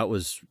 So that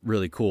was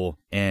really cool.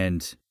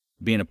 And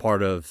being a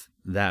part of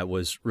that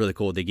was really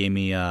cool. They gave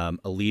me a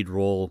lead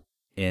role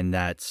in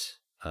that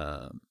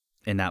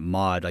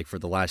mod, like for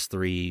the last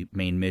 3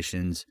 main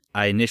missions.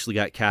 I initially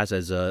got cast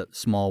as a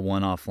small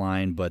one-off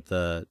line, but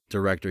the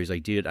director, he's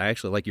like, dude, I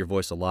actually like your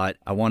voice a lot.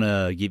 I want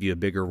to give you a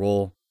bigger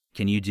role.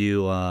 Can you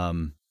do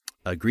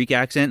a Greek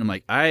accent? I'm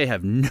like, I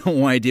have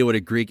no idea what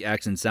a Greek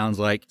accent sounds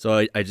like.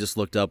 So I just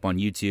looked up on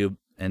YouTube,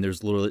 and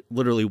there's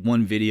literally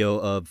one video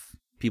of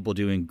people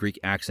doing Greek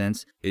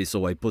accents.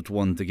 So I put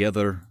one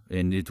together,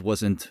 and it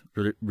wasn't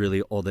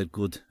really all that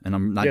good. And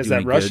I'm not doing it good.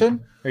 Is that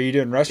Russian? Are you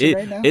doing Russian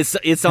right now? It's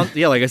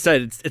yeah, like I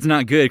said, it's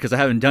not good because I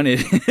haven't done it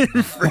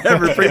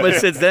forever, pretty much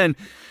since then.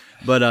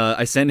 But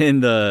I sent in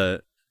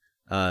the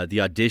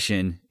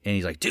audition, and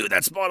he's like, dude,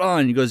 that's spot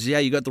on. He goes, yeah,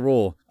 you got the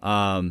role.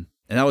 And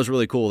that was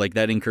really cool. Like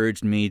that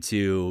encouraged me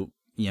to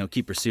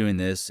keep pursuing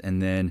this.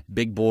 And then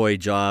big boy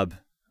job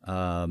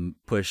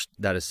pushed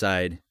that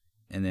aside,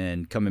 and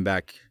then coming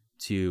back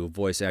to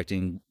voice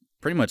acting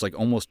pretty much like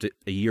almost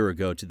a year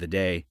ago to the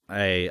day.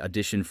 I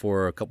auditioned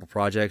for a couple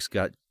projects,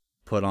 got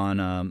put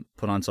on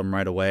some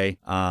right away.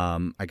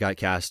 I got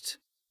cast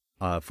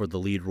for the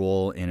lead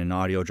role in an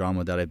audio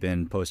drama that I've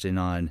been posting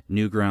on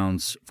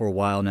Newgrounds for a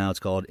while now. It's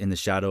called In the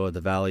Shadow of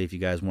the Valley. If you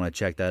guys want to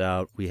check that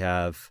out, we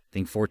have, I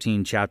think,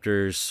 14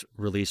 chapters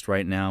released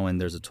right now,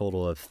 and there's a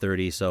total of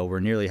 30. So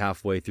we're nearly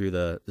halfway through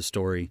the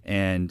story,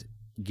 and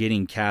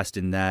getting cast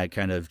in that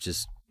kind of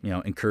just,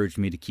 encouraged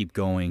me to keep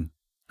going.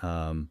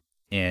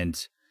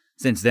 And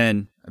since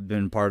then, I've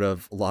been part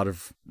of a lot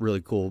of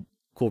really cool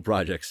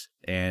projects,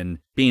 and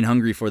being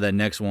hungry for that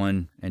next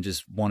one and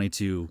just wanting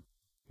to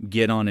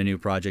get on a new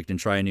project and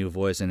try a new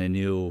voice and a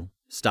new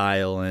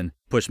style and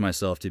push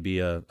myself to be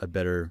a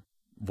better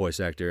voice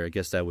actor. I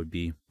guess that would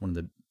be one of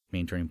the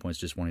main turning points,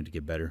 just wanting to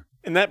get better.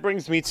 And that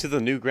brings me to the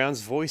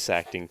Newgrounds voice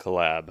acting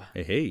collab.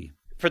 Hey.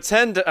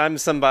 Pretend I'm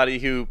somebody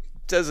who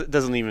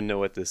doesn't even know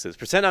what this is.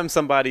 Pretend I'm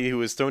somebody who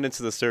was thrown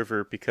into the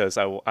server because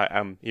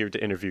I'm here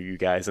to interview you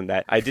guys, and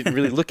that I didn't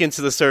really look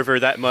into the server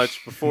that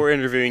much before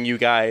interviewing you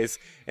guys,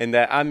 and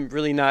that I'm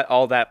really not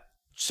all that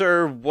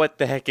sure what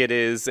the heck it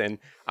is, and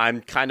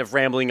I'm kind of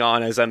rambling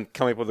on as I'm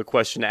coming up with a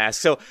question to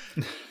ask. So,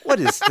 what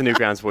is the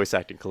Newgrounds voice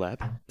acting collab?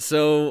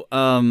 So,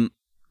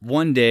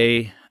 one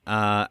day,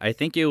 I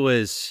think it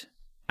was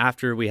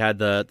after we had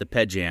the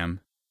pet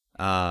jam,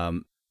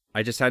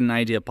 I just had an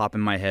idea pop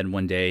in my head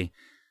one day.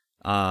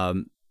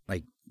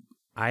 Like,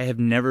 I have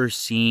never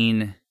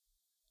seen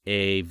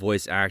a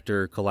voice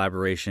actor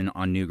collaboration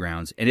on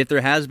Newgrounds, and if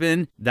there has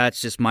been, that's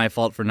just my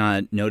fault for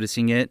not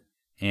noticing it.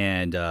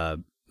 And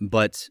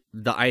but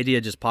the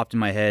idea just popped in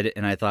my head,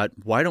 and I thought,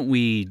 why don't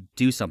we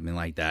do something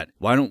like that?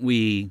 Why don't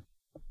we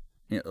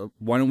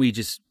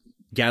just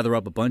gather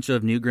up a bunch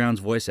of Newgrounds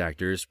voice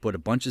actors, put a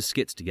bunch of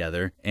skits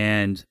together,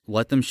 and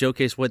let them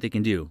showcase what they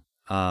can do?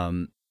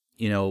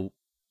 You know,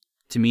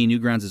 to me,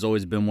 Newgrounds has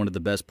always been one of the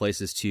best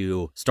places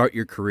to start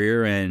your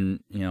career and,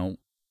 you know,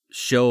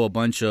 show a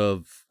bunch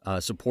of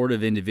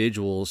supportive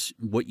individuals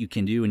what you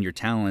can do and your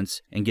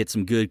talents and get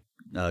some good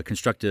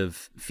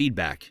constructive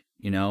feedback.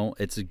 You know,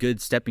 it's a good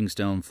stepping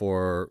stone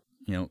for,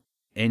 you know,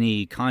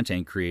 any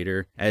content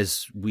creator,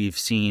 as we've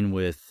seen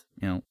with,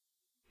 you know,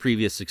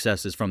 previous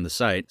successes from the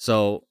site.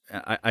 So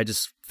I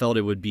just felt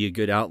it would be a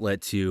good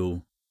outlet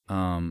to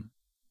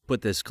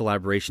put this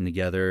collaboration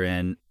together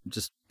and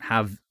just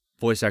have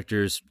voice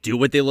actors do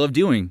what they love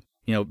doing.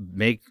 You know,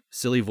 make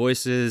silly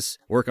voices,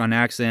 work on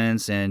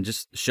accents, and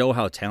just show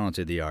how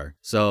talented they are.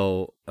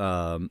 So,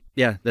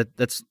 yeah,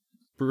 that's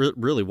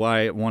really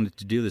why I wanted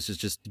to do this, is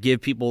just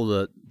give people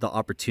the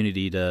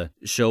opportunity to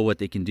show what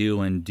they can do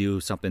and do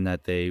something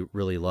that they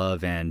really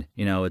love. And,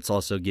 you know, it's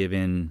also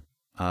given,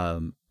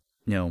 you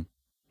know,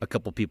 a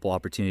couple people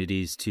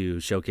opportunities to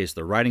showcase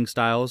their writing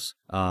styles.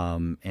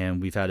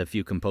 And we've had a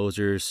few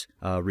composers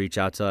reach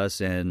out to us,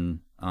 and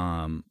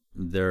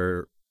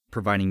they're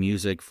providing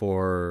music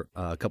for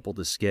a couple of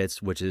the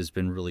skits, which has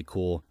been really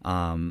cool.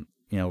 You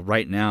know,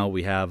 right now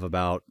we have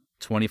about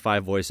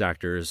 25 voice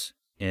actors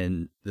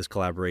in this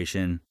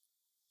collaboration,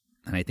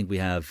 and I think we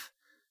have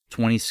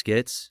 20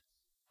 skits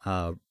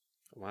Wow,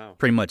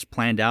 pretty much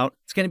planned out.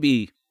 It's going to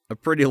be a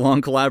pretty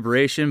long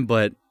collaboration,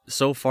 but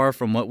so far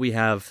from what we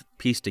have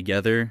pieced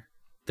together,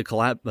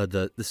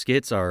 the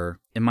skits are,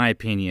 in my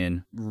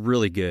opinion,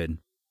 really good.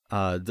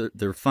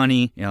 They're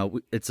funny. You know,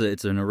 it's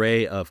an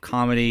array of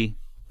comedy,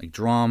 like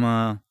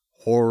drama,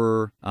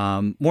 horror,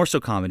 more so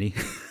comedy.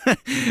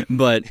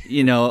 But,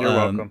 you know, You're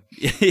welcome.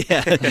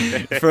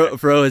 Yeah,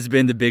 Fro has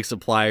been the big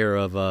supplier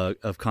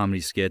of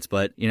comedy skits,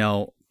 but, you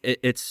know,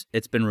 it's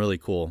been really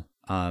cool.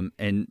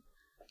 And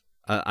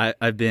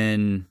I've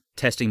been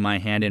testing my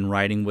hand in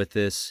writing with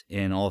this,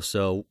 and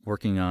also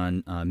working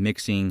on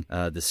mixing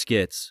the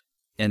skits.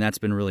 And that's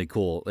been really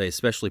cool,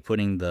 especially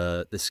putting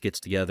the skits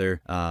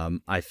together.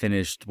 I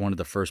finished one of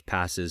the first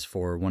passes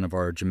for one of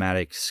our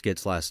dramatic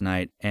skits last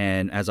night,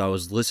 and as I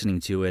was listening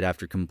to it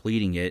after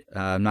completing it,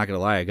 I'm not going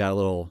to lie, I got a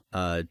little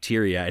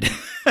teary-eyed,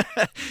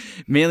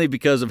 mainly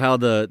because of how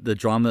the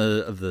drama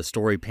of the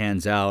story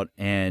pans out,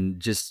 and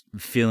just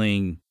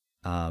feeling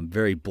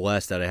very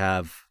blessed that I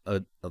have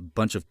a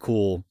bunch of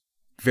cool,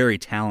 very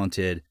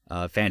talented,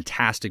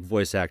 fantastic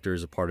voice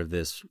actors a part of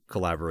this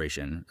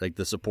collaboration. Like,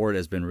 the support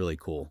has been really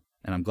cool.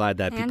 And I'm glad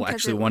that people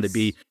actually want to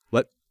be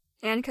what.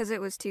 And because it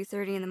was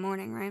 2:30 in the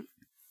morning, right?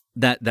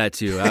 That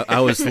too. I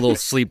was a little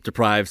sleep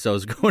deprived, so I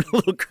was going a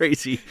little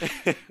crazy.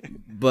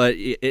 But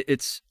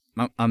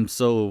I'm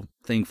so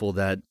thankful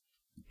that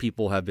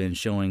people have been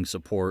showing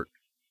support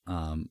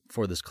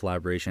for this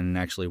collaboration and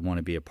actually want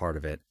to be a part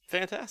of it.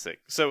 fantastic.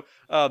 So,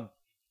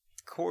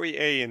 Corey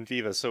A and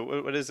Viva.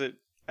 So, what is it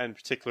in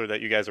particular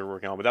that you guys are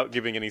working on, without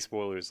giving any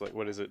spoilers? Like,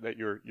 what is it that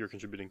you're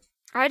contributing?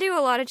 I do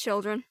a lot of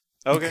children.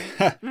 Okay.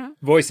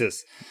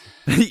 Voices.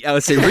 I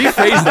would say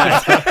rephrase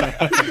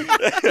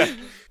that.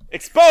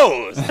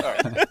 Exposed. All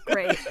right.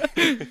 Great.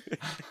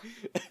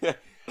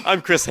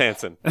 I'm Chris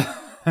Hansen.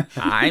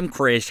 I'm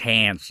Chris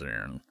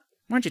Hansen.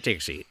 Why don't you take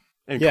a seat?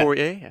 And Yeah.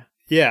 Corey A.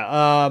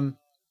 Yeah,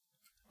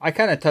 I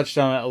kind of touched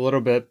on it a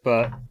little bit,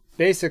 but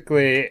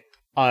basically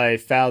I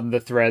found the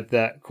thread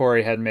that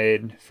Corey had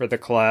made for the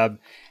collab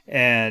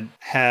and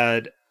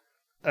had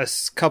a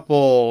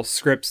couple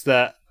scripts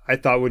that I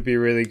thought would be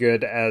really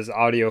good as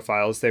audio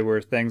files. They were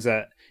things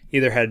that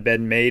either had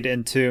been made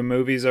into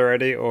movies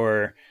already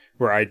or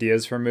were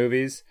ideas for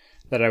movies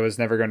that I was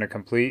never going to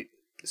complete.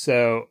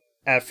 So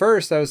at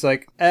first I was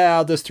like,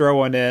 I'll just throw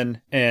one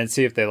in and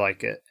see if they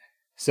like it.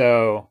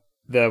 So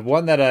the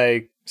one that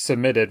I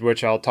submitted,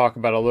 which I'll talk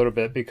about a little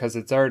bit because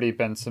it's already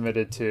been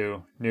submitted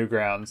to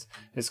Newgrounds,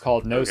 is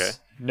called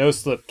No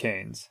Slip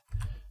Canes.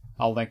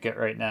 I'll link it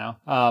right now.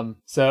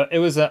 So it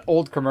was an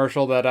old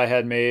commercial that I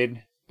had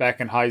made back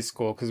in high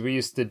school, because we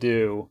used to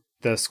do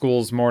the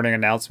school's morning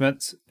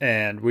announcements,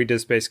 and we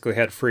just basically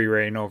had free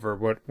reign over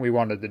what we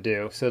wanted to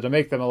do. So to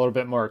make them a little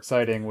bit more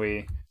exciting,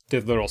 we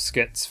did little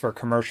skits for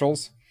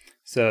commercials.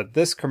 So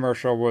this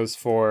commercial was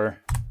for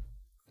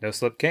No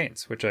Slip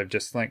Canes, which I've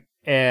just linked.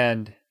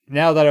 And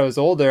now that I was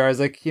older, I was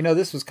like,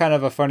 this was kind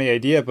of a funny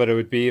idea, but it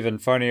would be even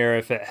funnier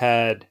if it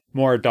had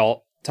more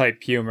adult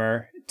type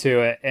humor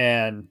to it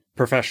and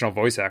professional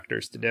voice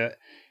actors to do it.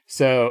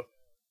 So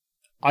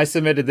I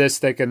submitted this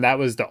thinking that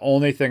was the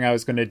only thing I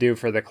was going to do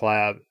for the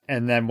collab.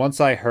 And then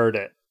once I heard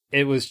it,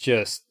 it was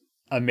just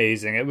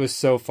amazing. It was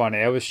so funny.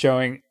 I was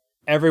showing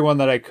everyone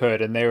that I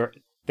could, and they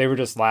were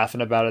just laughing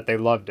about it. They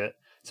loved it.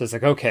 So it's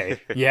like,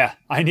 okay, yeah,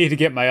 I need to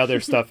get my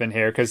other stuff in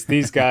here because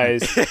these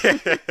guys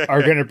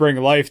are going to bring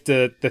life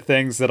to the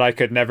things that I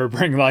could never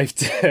bring life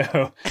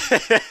to.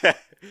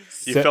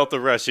 You felt the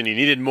rush and you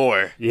needed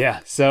more.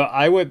 Yeah. So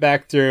I went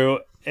back through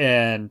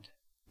and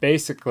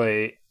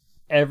basically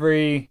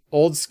every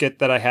old skit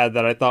that I had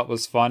that I thought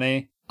was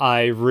funny,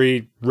 I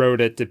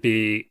rewrote it to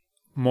be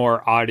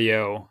more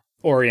audio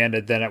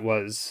oriented than it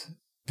was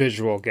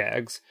visual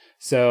gags.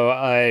 So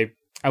I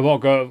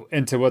won't go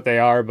into what they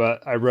are,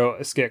 but I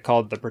wrote a skit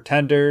called The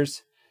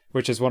Pretenders,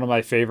 which is one of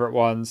my favorite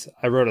ones.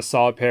 I wrote a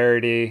Saw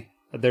parody.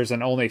 There's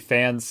an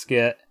OnlyFans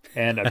skit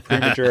and a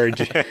premature...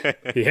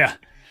 Yeah.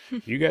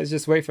 You guys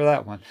just wait for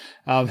that one.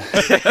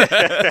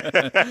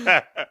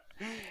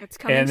 It's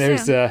coming and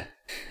there's soon.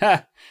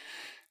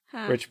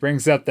 Which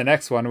brings up the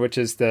next one, which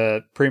is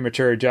the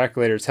Premature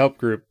Ejaculators Help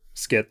Group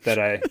skit that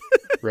I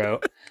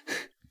wrote.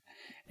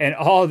 And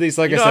all of these,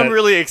 like I said... I'm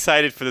really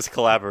excited for this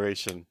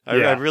collaboration.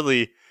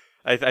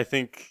 I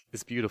think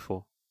it's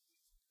beautiful.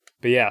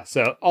 But yeah,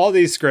 so all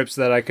these scripts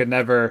that I could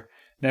never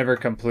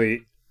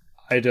complete,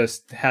 I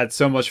just had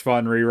so much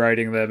fun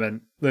rewriting them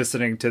and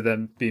listening to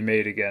them be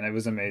made again. It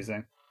was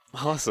amazing.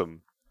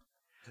 Awesome.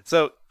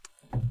 So,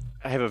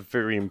 I have a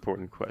very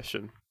important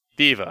question.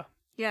 Diva.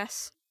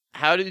 Yes.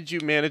 How did you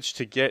manage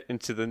to get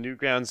into the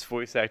Newgrounds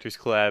Voice Actors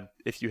Collab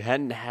if you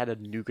hadn't had a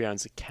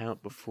Newgrounds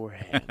account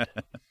beforehand?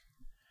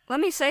 Let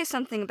me say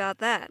something about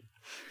that.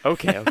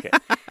 Okay.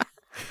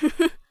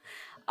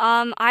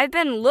 I've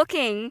been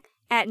looking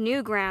at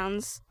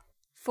Newgrounds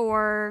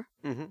for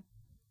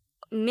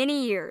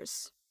many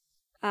years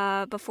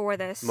before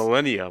this.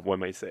 Millennia, one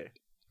might say.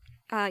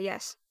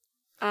 Yes.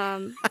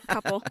 A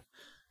couple.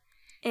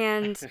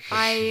 And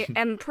I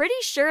am pretty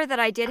sure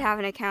that I did have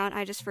an account.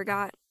 I just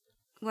forgot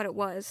what it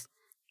was.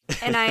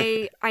 And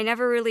I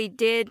never really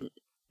did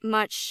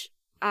much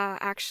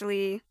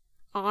actually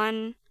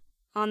on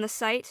the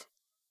site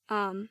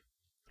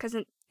because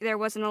there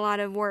wasn't a lot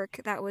of work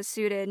that was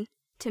suited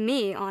to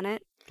me on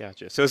it.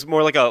 Gotcha. So it's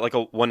more like a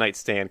one night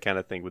stand kind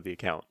of thing with the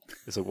account.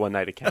 It's a one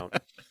night account.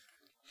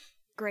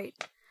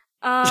 Great.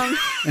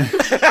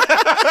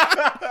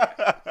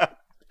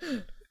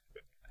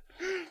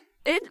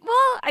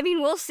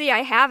 We'll see.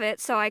 I have it,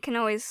 so I can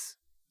always,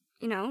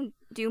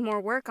 do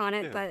more work on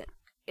it. Yeah. But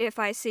if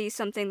I see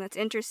something that's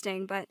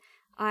interesting, but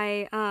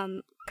I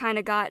kind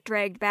of got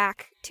dragged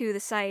back to the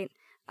site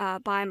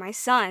by my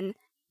son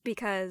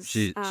because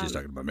she's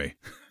talking about me.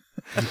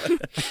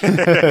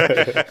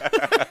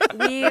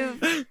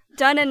 We've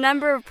done a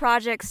number of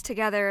projects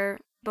together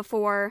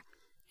before,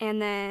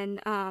 and then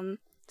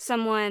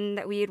someone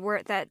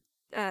that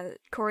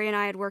Corey and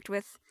I had worked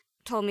with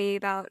told me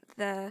about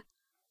the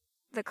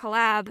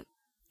collab,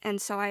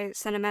 and so I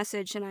sent a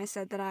message and I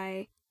said that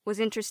I was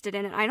interested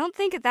in it. I don't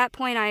think at that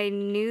point I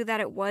knew that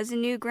it was a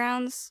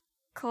Newgrounds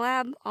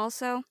collab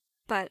also,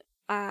 but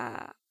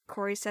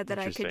Corey said that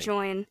I could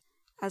join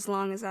as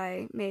long as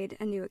I made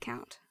a new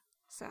account.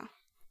 So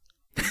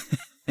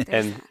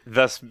and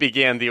thus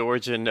began the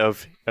origin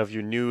of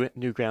your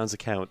Newgrounds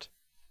account.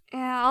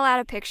 Yeah, I'll add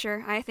a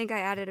picture. I think I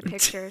added a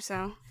picture,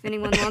 so if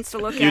anyone wants to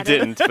look at it. You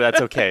didn't, but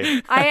that's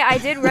okay. I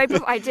did right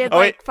before. I did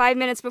 5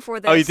 minutes before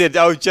this. Oh, you did?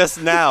 Oh, just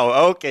now.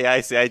 Okay,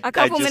 I see. A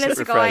couple minutes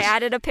ago, I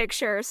added a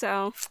picture,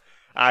 so.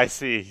 I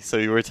see. So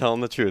you were telling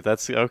the truth.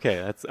 That's okay.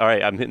 That's all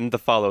right. I'm hitting the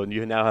follow, and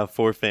you now have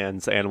 4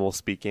 fans.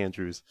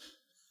 AnimalSpeakAndrews.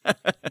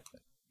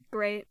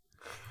 Great.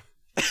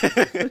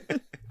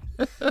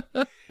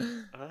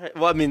 All right.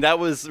 Well, I mean, that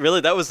was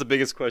the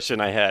biggest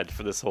question I had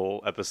for this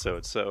whole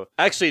episode. So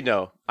actually,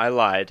 no, I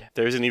lied.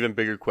 There's an even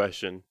bigger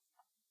question,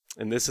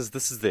 and this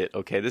is it.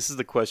 Okay, this is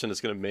the question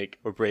that's going to make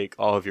or break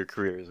all of your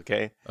careers.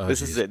 Okay,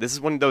 this is it. This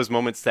is one of those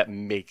moments that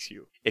makes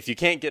you. If you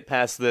can't get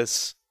past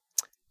this,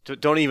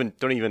 don't even.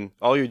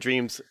 All your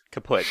dreams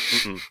kaput.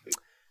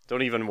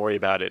 Don't even worry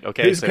about it.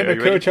 Okay, who's going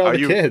to coach all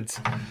the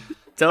kids?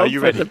 Don't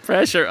put the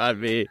pressure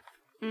on me.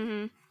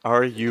 Mm-hmm.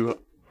 Are you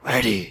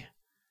ready?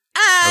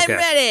 I'm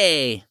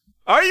ready.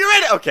 Are you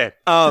ready? Okay.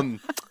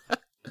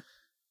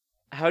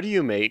 How do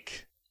you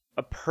make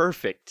a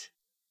perfect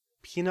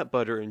peanut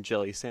butter and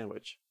jelly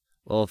sandwich?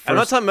 Well, I'm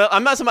not talking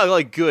about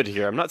like good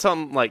here. I'm not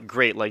talking like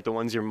great, like the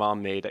ones your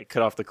mom made that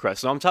cut off the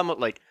crust. No, I'm talking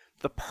about like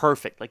the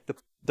perfect, like the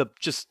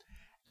just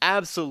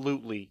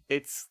absolutely,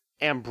 it's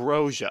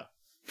ambrosia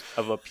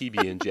of a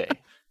PB&J.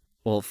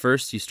 Well,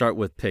 first you start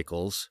with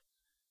pickles,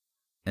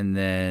 and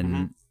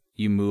then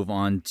you move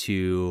on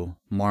to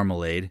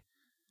marmalade.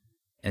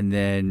 And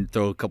then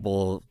throw a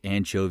couple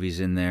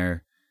anchovies in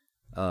there,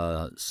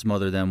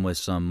 smother them with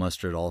some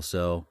mustard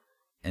also.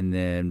 And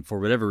then for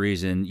whatever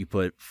reason, you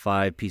put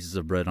 5 pieces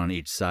of bread on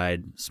each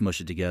side,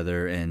 smush it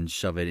together, and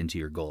shove it into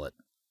your gullet.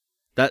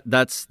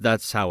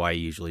 That's how I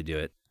usually do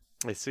it.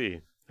 I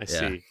see.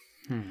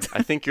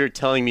 I think you're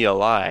telling me a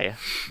lie.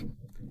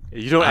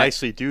 You don't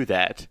actually do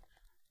that.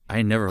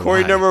 I never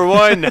Corey lie. number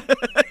 1,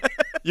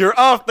 you're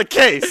off the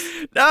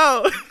case.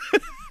 No.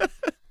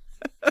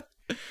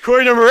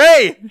 Corey number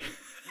 8.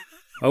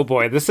 Oh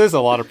boy, this is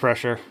a lot of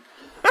pressure.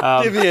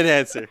 Give me an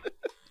answer.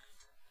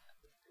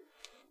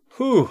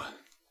 Whew.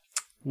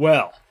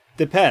 Well,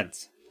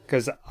 depends.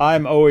 Because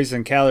I'm always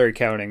in calorie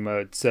counting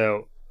mode,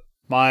 so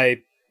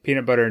my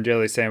peanut butter and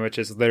jelly sandwich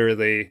is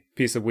literally a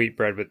piece of wheat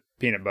bread with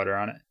peanut butter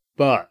on it.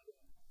 But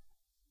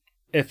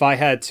if I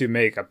had to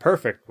make a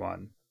perfect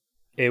one,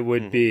 it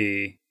would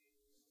be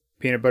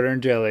peanut butter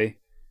and jelly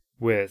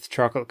with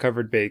chocolate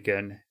covered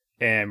bacon,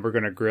 and we're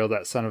going to grill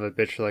that son of a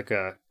bitch like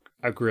a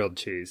grilled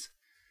cheese.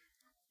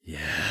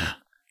 Yeah,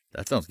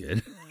 that sounds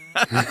good.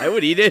 I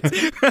would eat it.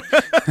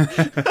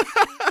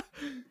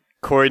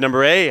 Corey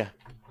number 8,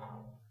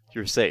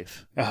 you're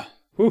safe.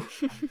 Whew.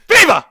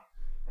 Viva!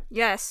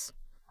 Yes.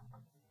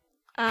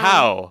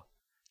 How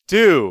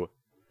do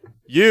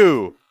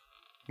you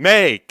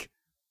make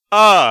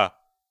a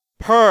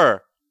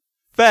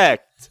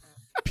perfect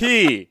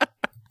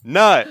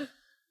peanut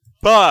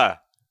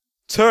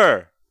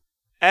butter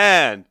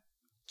and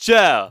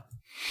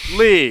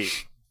jelly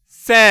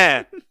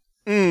sandwich?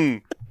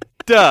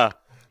 So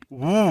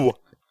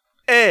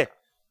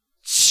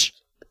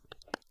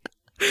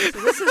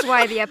this is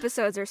why the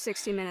episodes are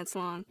 60 minutes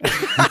long.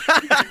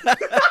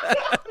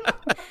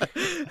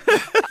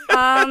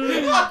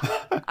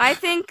 I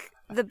think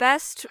the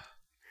best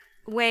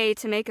way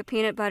to make a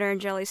peanut butter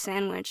and jelly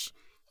sandwich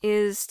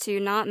is to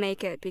not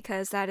make it,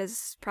 because that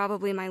is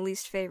probably my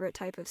least favorite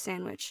type of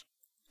sandwich.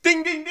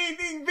 Ding, ding, ding,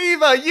 ding,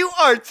 Viva! You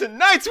are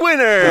tonight's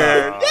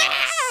winner!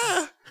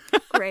 Yeah!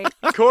 Great.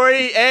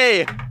 Corey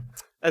A,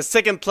 as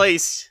second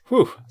place,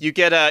 Whew. you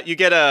get a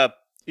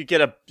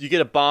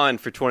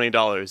bond for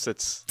 $20.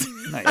 That's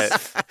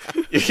Nice.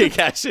 you can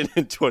cash in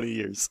 20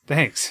 years.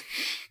 Thanks.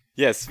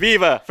 Yes,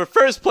 Viva, for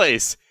first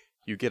place,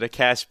 you get a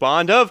cash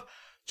bond of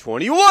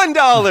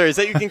 $21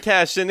 that you can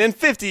cash in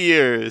 50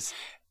 years.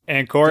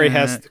 And Corey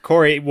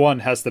 1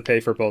 has to pay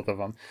for both of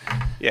them.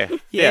 Yeah. Yay.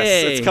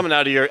 Yes, it's coming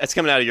out of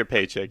your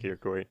paycheck here,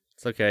 Corey.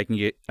 It's okay.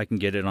 I can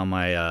get it on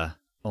my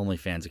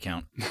OnlyFans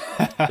account.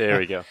 There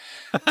we go.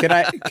 Can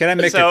I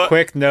make a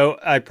quick note?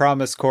 I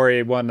promised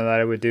Corey 1 that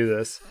I would do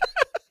this.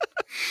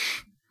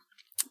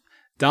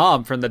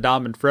 Dom from the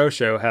Dom and Fro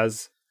show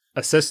has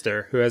a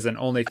sister who has an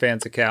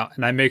OnlyFans account,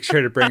 and I make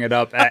sure to bring it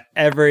up at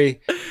every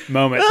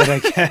moment that I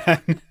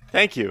can.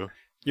 Thank you.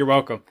 You're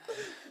welcome.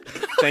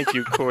 Thank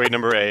you, Corey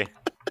number A.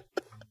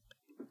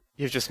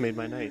 You've just made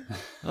my night.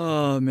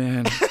 Oh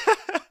man.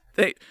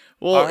 Right.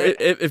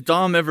 If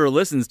Dom ever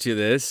listens to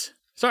this,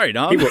 sorry,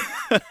 Dom.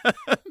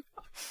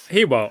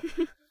 He won't.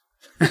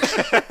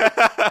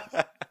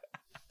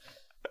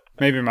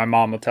 Maybe my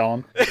mom will tell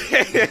him.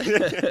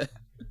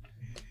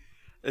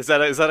 Is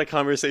that a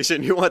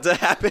conversation you want to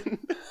happen?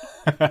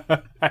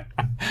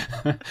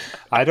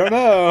 I don't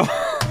know.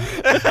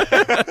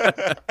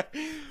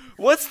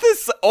 What's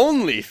this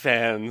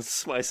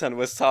OnlyFans my son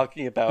was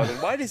talking about,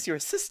 and why does your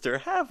sister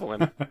have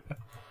one?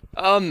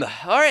 All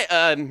right.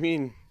 I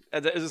mean,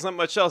 there's not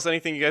much else.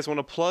 Anything you guys want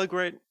to plug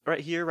right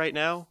here, right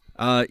now?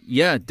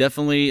 Yeah,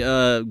 definitely.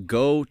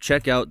 Go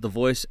check out the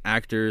Voice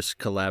Actors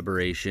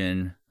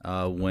collaboration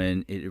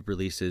when it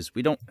releases.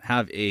 We don't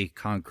have a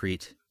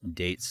concrete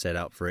date set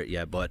out for it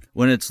yet, but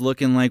when it's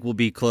looking like we'll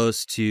be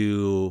close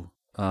to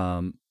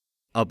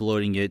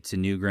uploading it to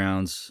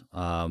Newgrounds,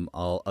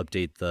 I'll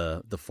update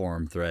the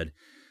forum thread.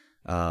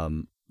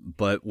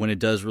 But when it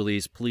does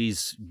release,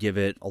 please give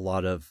it a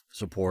lot of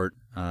support,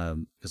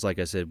 because like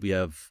I said, we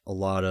have a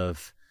lot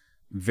of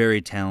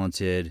very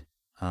talented,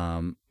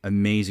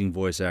 amazing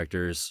voice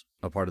actors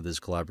a part of this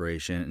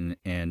collaboration,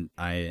 and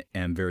I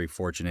am very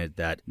fortunate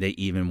that they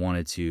even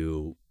wanted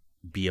to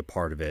be a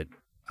part of it.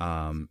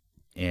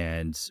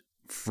 And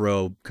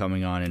Fro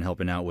coming on and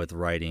helping out with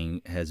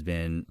writing has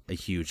been a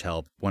huge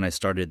help. When I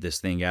started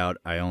this thing out,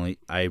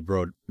 I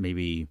wrote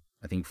maybe,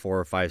 I think, 4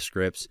 or 5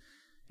 scripts,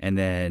 and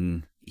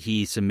then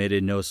he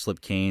submitted No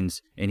Slip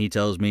Canes, and he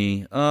tells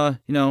me,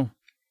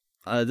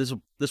 this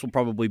will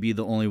probably be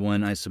the only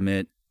one I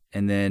submit.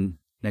 And then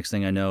next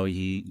thing I know,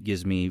 he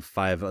gives me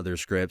 5 other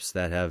scripts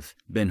that have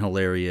been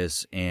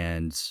hilarious,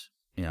 and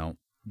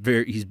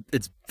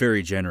it's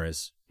very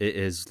generous. It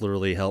has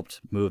literally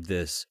helped move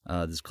this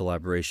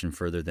collaboration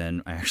further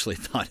than I actually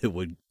thought it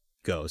would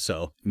go.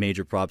 So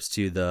major props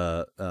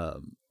to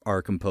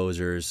our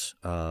composers,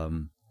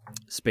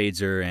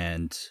 Spadezer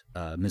and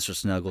Mr.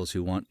 Snuggles,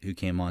 who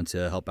came on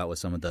to help out with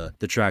some of the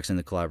tracks in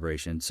the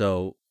collaboration.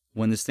 So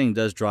when this thing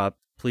does drop,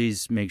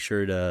 please make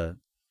sure to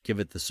give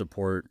it the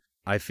support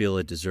I feel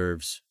it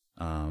deserves,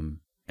 and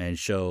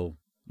show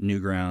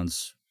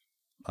Newgrounds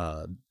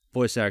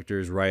voice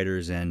actors,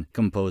 writers, and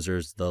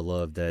composers the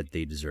love that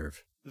they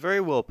deserve.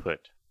 Very well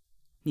put.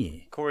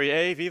 Yeah. Corey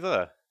A,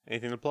 Viva,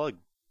 anything to plug?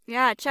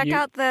 Yeah, check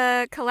out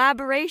the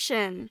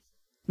collaboration.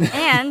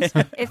 And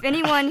if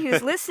anyone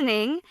who's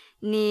listening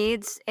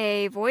needs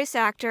a voice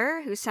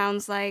actor who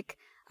sounds like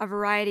a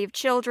variety of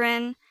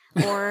children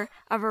or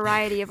a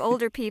variety of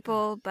older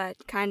people, but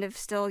kind of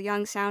still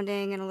young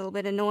sounding and a little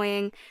bit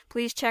annoying,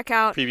 please check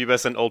out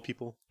prepubescent old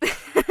people.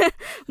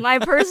 my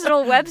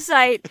personal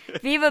website,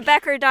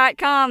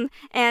 vivabecker.com.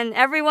 And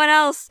everyone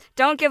else,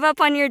 don't give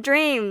up on your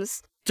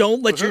dreams.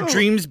 Don't let your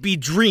dreams be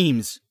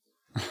dreams.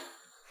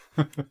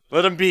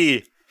 Let them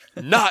be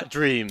not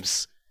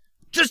dreams.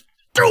 Just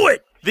do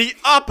it! The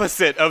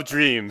opposite of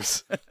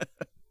dreams.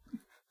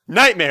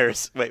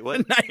 Nightmares. Wait,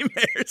 what?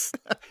 Nightmares.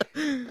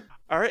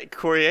 All right,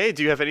 Corey,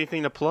 do you have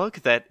anything to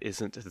plug that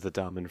isn't the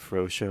Dom and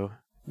Fro show?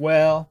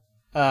 Well,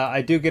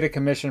 I do get a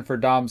commission for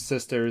Dom's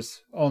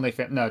sister's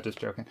OnlyFans. No, just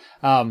joking.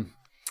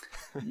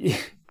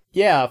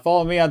 Yeah,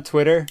 follow me on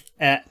Twitter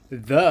at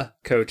the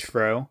Coach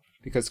Fro,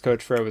 because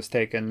Coach Fro was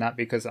taken, not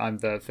because I'm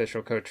the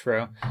official Coach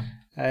Fro.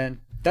 And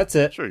that's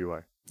it. Sure you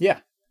are.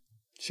 Yeah,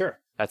 sure.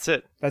 That's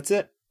it. That's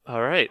it.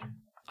 All right.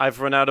 I've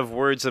run out of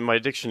words in my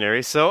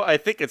dictionary, so I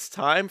think it's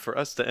time for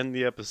us to end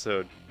the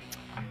episode.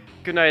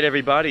 Good night,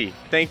 everybody.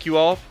 Thank you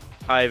all.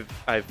 I've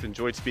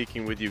enjoyed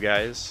speaking with you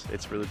guys.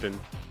 It's really been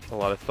a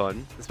lot of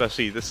fun.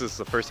 Especially, this is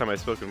the first time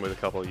I've spoken with a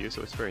couple of you,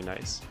 so it's very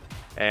nice.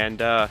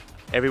 And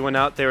everyone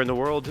out there in the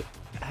world,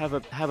 have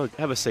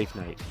a safe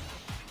night.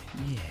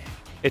 Yeah.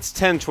 It's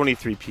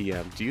 10:23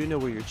 p.m. Do you know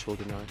where your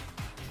children are?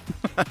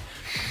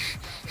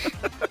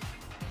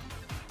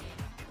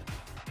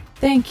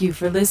 Thank you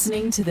for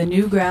listening to the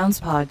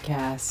Newgrounds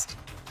podcast.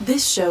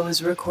 This show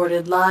is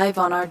recorded live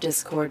on our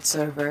Discord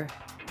server.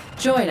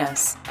 Join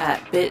us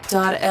at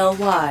bit.ly/NGP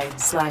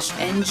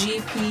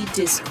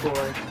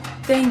Discord.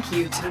 Thank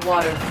you to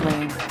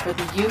Waterflame for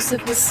the use of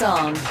his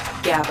song,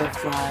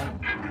 Gabberfly.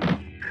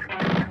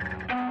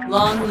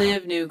 Long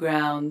live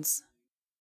Newgrounds.